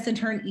did is I sent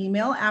her an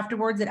email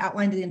afterwards that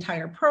outlined the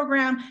entire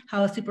program, how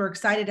I was super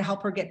excited to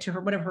help her get to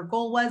whatever her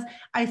goal was.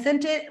 I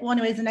sent it. Well,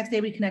 anyways, the next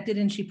day we connected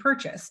and she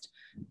purchased.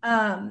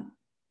 And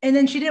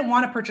then she didn't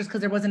want to purchase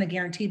because there wasn't a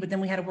guarantee, but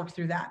then we had to work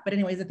through that. But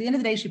anyways, at the end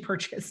of the day, she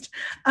purchased.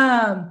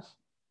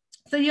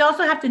 So you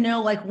also have to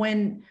know like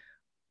when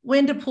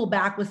to pull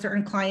back with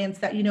certain clients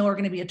that are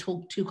going to be a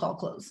 2-call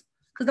close.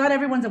 Because not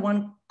everyone's a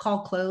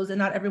 1-call close and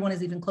not everyone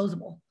is even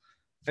closable.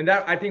 And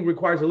that, I think,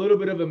 requires a little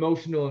bit of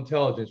emotional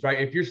intelligence, right?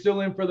 If you're still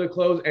in for the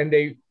close and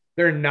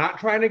they're not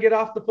trying to get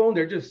off the phone,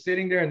 they're just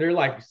sitting there and they're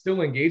like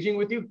still engaging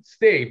with you,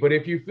 stay. But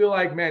if you feel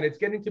like, man, it's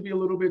getting to be a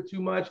little bit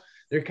too much,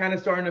 they're kind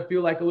of starting to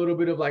feel like a little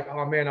bit of like,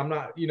 oh man, I'm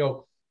not,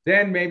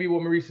 then maybe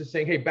what Marisa's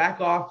saying, hey, back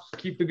off,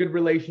 keep the good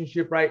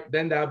relationship, right?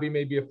 Then that would be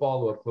maybe a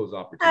follow-up close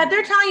opportunity.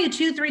 They're telling you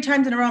 2-3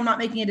 times in a row, I'm not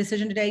making a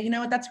decision today. You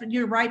know what?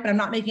 You're right, but I'm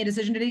not making a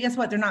decision today. Guess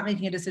what? They're not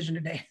making a decision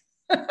today.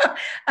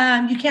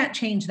 You can't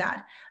change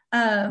that.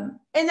 And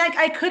like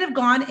I could have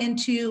gone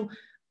into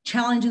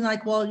challenging,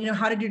 like, well,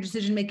 how did your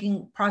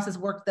decision-making process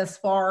work thus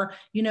far?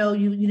 You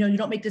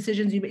don't make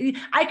decisions.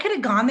 I could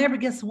have gone there, but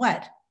guess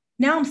what?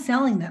 Now I'm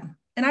selling them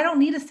and I don't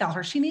need to sell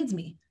her. She needs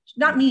me.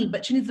 Not me,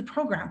 but she needs the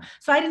program.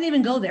 So I didn't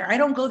even go there. I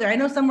don't go there. I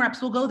know some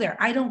reps will go there.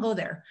 I don't go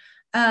there.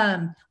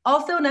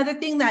 Also, another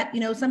thing that,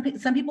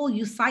 some people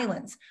use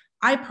silence.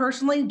 I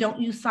personally don't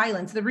use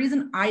silence. The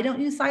reason I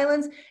don't use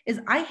silence is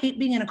I hate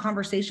being in a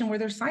conversation where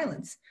there's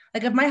silence.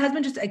 Like if my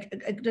husband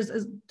just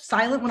is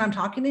silent when I'm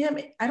talking to him,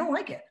 I don't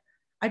like it.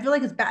 I feel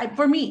like it's bad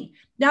for me.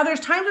 Now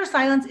there's times where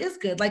silence is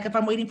good. Like if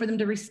I'm waiting for them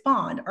to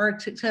respond or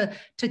to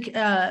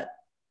collect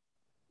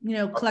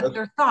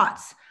their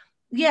thoughts.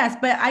 Yes,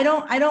 but I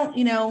don't,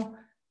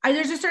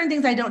 there's just certain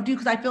things I don't do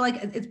because I feel like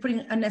it's putting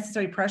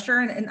unnecessary pressure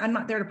and I'm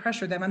not there to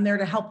pressure them. I'm there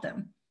to help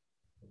them.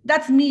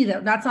 That's me though.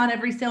 That's not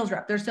every sales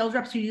rep. There's sales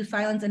reps who use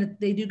silence and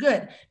they do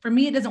good. For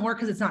me, it doesn't work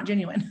because it's not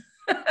genuine.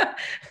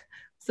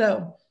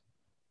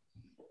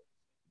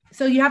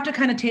 So you have to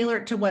kind of tailor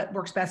it to what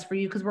works best for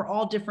you because we're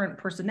all different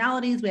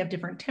personalities. We have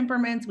different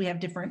temperaments. We have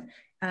different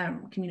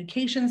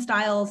communication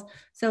styles.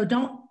 So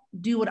don't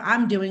do what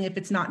I'm doing if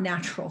it's not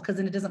natural because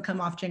then it doesn't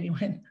come off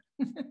genuine.